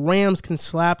 the Rams can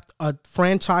slap a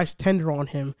franchise tender on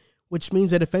him, which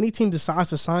means that if any team decides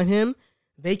to sign him,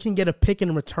 they can get a pick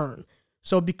in return.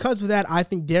 So because of that, I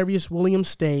think Darius Williams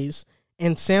stays.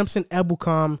 And Samson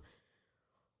Ebukam,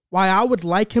 while I would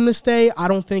like him to stay, I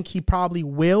don't think he probably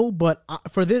will. But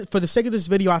for the sake of this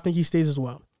video, I think he stays as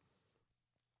well.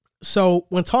 So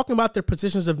when talking about their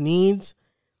positions of needs,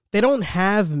 they don't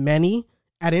have many.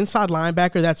 At inside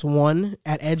linebacker, that's one.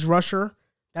 At edge rusher,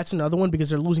 that's another one because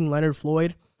they're losing Leonard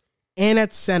Floyd. And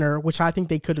at center, which I think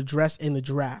they could address in the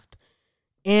draft.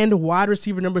 And wide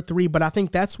receiver number 3, but I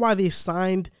think that's why they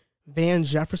signed Van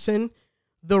Jefferson.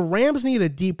 The Rams need a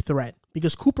deep threat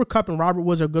because Cooper Kupp and Robert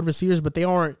Woods are good receivers, but they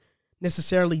aren't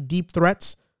necessarily deep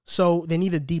threats, so they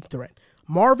need a deep threat.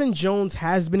 Marvin Jones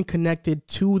has been connected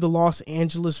to the Los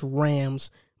Angeles Rams,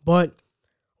 but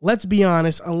let's be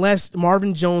honest, unless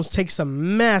Marvin Jones takes a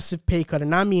massive pay cut,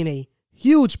 and I mean a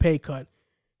huge pay cut,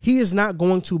 he is not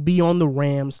going to be on the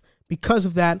Rams. Because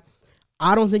of that,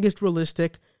 I don't think it's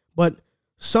realistic, but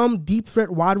some deep threat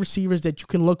wide receivers that you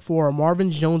can look for are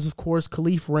Marvin Jones, of course,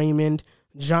 Khalif Raymond,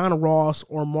 John Ross,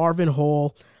 or Marvin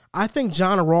Hall. I think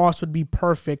John Ross would be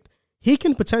perfect. He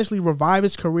can potentially revive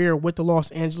his career with the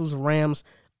Los Angeles Rams.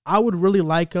 I would really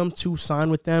like him to sign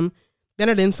with them. Then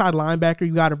at inside linebacker,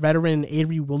 you got a veteran,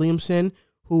 Avery Williamson,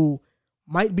 who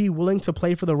might be willing to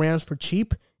play for the Rams for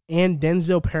cheap, and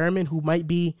Denzel Perryman, who might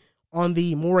be on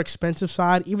the more expensive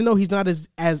side. Even though he's not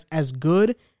as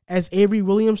good as Avery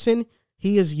Williamson,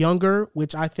 he is younger,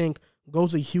 which I think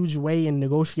goes a huge way in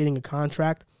negotiating a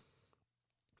contract.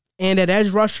 And at edge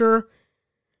rusher,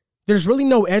 there's really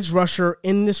no edge rusher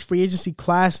in this free agency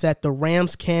class that the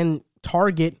Rams can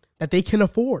target that they can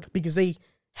afford because they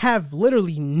have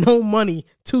literally no money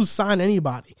to sign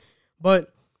anybody.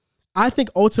 But I think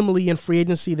ultimately in free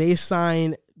agency, they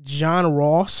sign John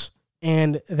Ross,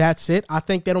 and that's it. I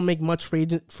think they don't make much free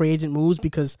agent moves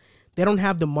because they don't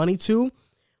have the money to.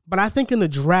 But I think in the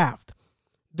draft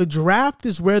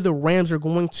is where the Rams are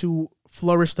going to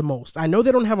flourish the most. I know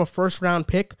they don't have a first-round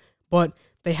pick, but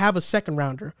they have a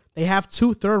second-rounder. They have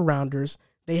 2 third-rounders.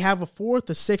 They have a 4th,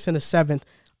 a 6th, and a 7th.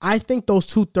 I think those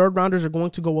 2 third-rounders are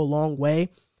going to go a long way.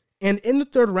 And in the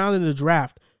 3rd round of the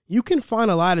draft, you can find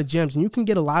a lot of gems, and you can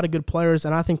get a lot of good players,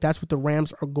 and I think that's what the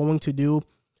Rams are going to do.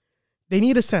 They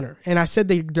need a center, and I said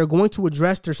they're going to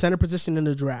address their center position in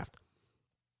the draft.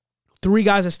 3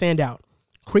 guys that stand out: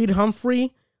 Creed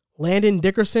Humphrey, Landon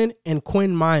Dickerson, and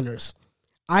Quinn Miners.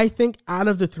 I think out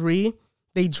of the three,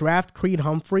 they draft Creed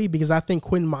Humphrey because I think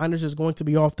Quinn Miners is going to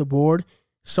be off the board.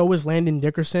 So is Landon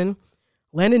Dickerson.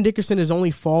 Landon Dickerson is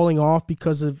only falling off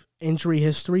because of injury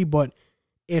history, but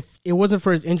if it wasn't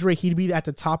for his injury, he'd be at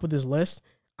the top of this list.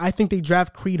 I think they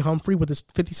draft Creed Humphrey with his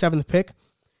 57th pick.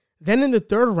 Then in the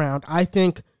third round, I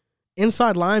think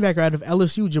inside linebacker out of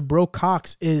LSU, Jabril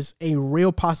Cox is a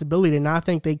real possibility, and I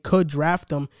think they could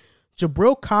draft him.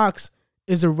 Jabril Cox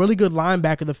is a really good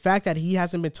linebacker. The fact that he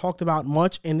hasn't been talked about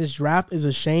much in this draft is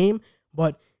a shame,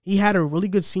 but he had a really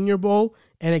good Senior Bowl,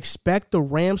 and expect the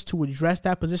Rams to address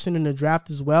that position in the draft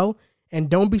as well. And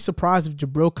don't be surprised if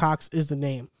Jabril Cox is the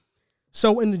name.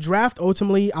 So in the draft,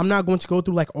 ultimately, I'm not going to go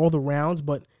through like all the rounds,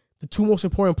 but the two most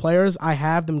important players I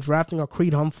have them drafting are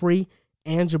Creed Humphrey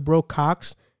and Jabril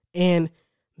Cox. And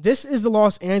this is the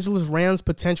Los Angeles Rams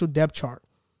potential depth chart.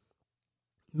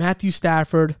 Matthew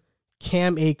Stafford,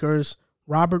 Cam Akers,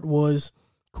 Robert Woods,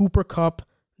 Cooper Kupp,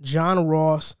 John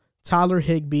Ross, Tyler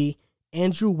Higbee,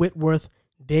 Andrew Whitworth,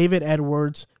 David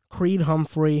Edwards, Creed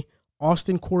Humphrey,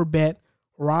 Austin Corbett,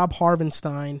 Rob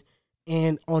Harvenstein,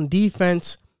 and on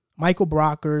defense, Michael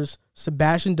Brockers,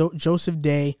 Sebastian Joseph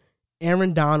Day,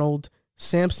 Aaron Donald,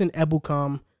 Samson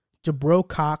Ebukam, Jabril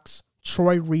Cox,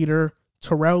 Troy Reeder,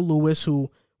 Terrell Lewis, who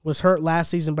was hurt last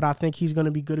season, but I think he's going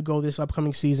to be good to go this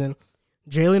upcoming season,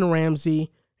 Jalen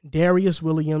Ramsey, Darius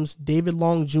Williams, David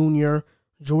Long Jr.,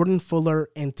 Jordan Fuller,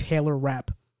 and Taylor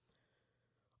Rapp.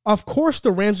 Of course,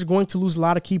 the Rams are going to lose a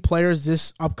lot of key players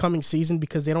this upcoming season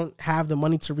because they don't have the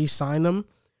money to re-sign them.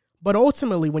 But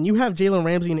ultimately, when you have Jalen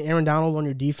Ramsey and Aaron Donald on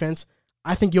your defense,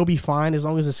 I think you'll be fine as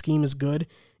long as the scheme is good.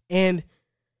 And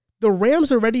the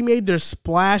Rams already made their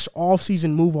splash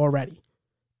offseason move already.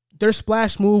 Their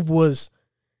splash move was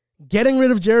getting rid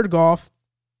of Jared Goff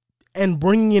and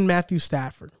bringing in Matthew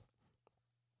Stafford.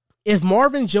 If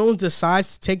Marvin Jones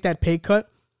decides to take that pay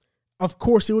cut, of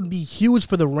course it would be huge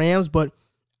for the Rams, but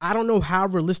I don't know how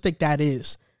realistic that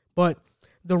is. But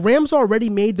the Rams already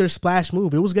made their splash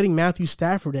move. It was getting Matthew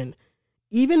Stafford in.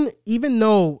 Even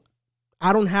though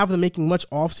I don't have them making much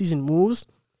offseason moves,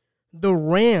 the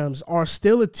Rams are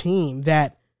still a team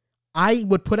that I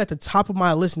would put at the top of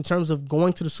my list in terms of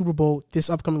going to the Super Bowl this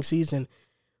upcoming season.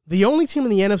 The only team in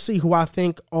the NFC who I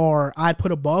think I'd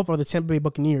put above are the Tampa Bay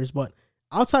Buccaneers. But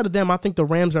outside of them, I think the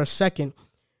Rams are second.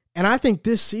 And I think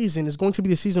this season is going to be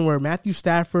the season where Matthew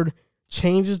Stafford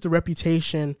changes the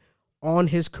reputation on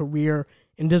his career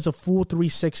and does a full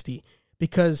 360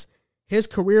 because his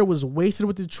career was wasted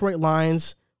with the Detroit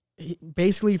Lions.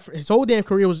 Basically, his whole damn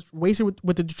career was wasted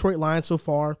with the Detroit Lions so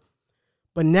far.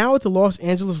 But now with the Los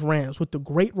Angeles Rams, with the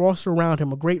great roster around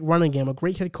him, a great running game, a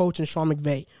great head coach in Sean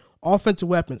McVay, offensive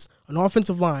weapons, an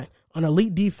offensive line, an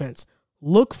elite defense,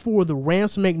 look for the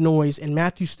Rams to make noise and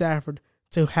Matthew Stafford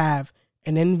to have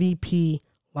an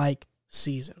MVP-like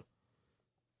season.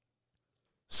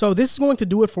 So this is going to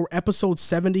do it for episode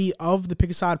 70 of the Pick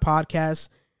a Side podcast.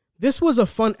 This was a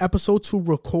fun episode to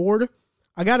record.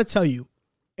 I got to tell you,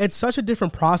 it's such a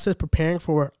different process preparing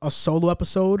for a solo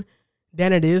episode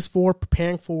than it is for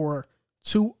preparing for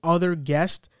two other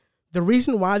guests. The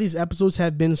reason why these episodes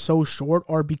have been so short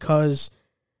are because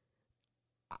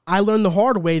I learned the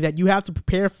hard way that you have to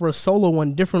prepare for a solo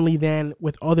one differently than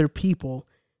with other people.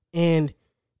 And,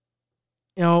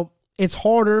 you know, it's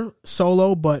harder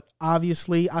solo, but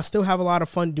obviously I still have a lot of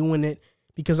fun doing it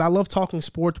because I love talking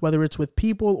sports, whether it's with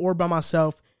people or by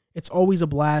myself. It's always a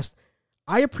blast.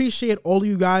 I appreciate all of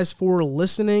you guys for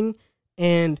listening,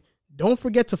 and don't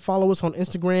forget to follow us on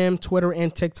Instagram, Twitter,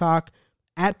 and TikTok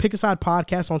at Pick a Side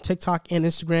Podcast on TikTok and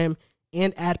Instagram,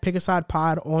 and at Pick a Side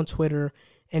Pod on Twitter.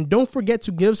 And don't forget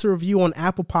to give us a review on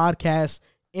Apple Podcasts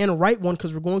and write one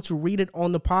because we're going to read it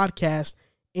on the podcast.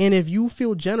 And if you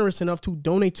feel generous enough to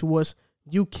donate to us,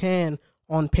 you can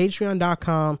on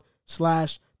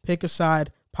patreon.com/Pick a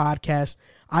Side Podcast.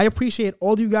 I appreciate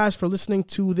all of you guys for listening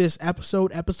to this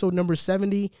episode number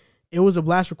 70. It was a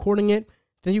blast recording it.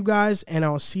 Thank you guys, and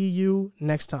I'll see you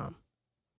next time.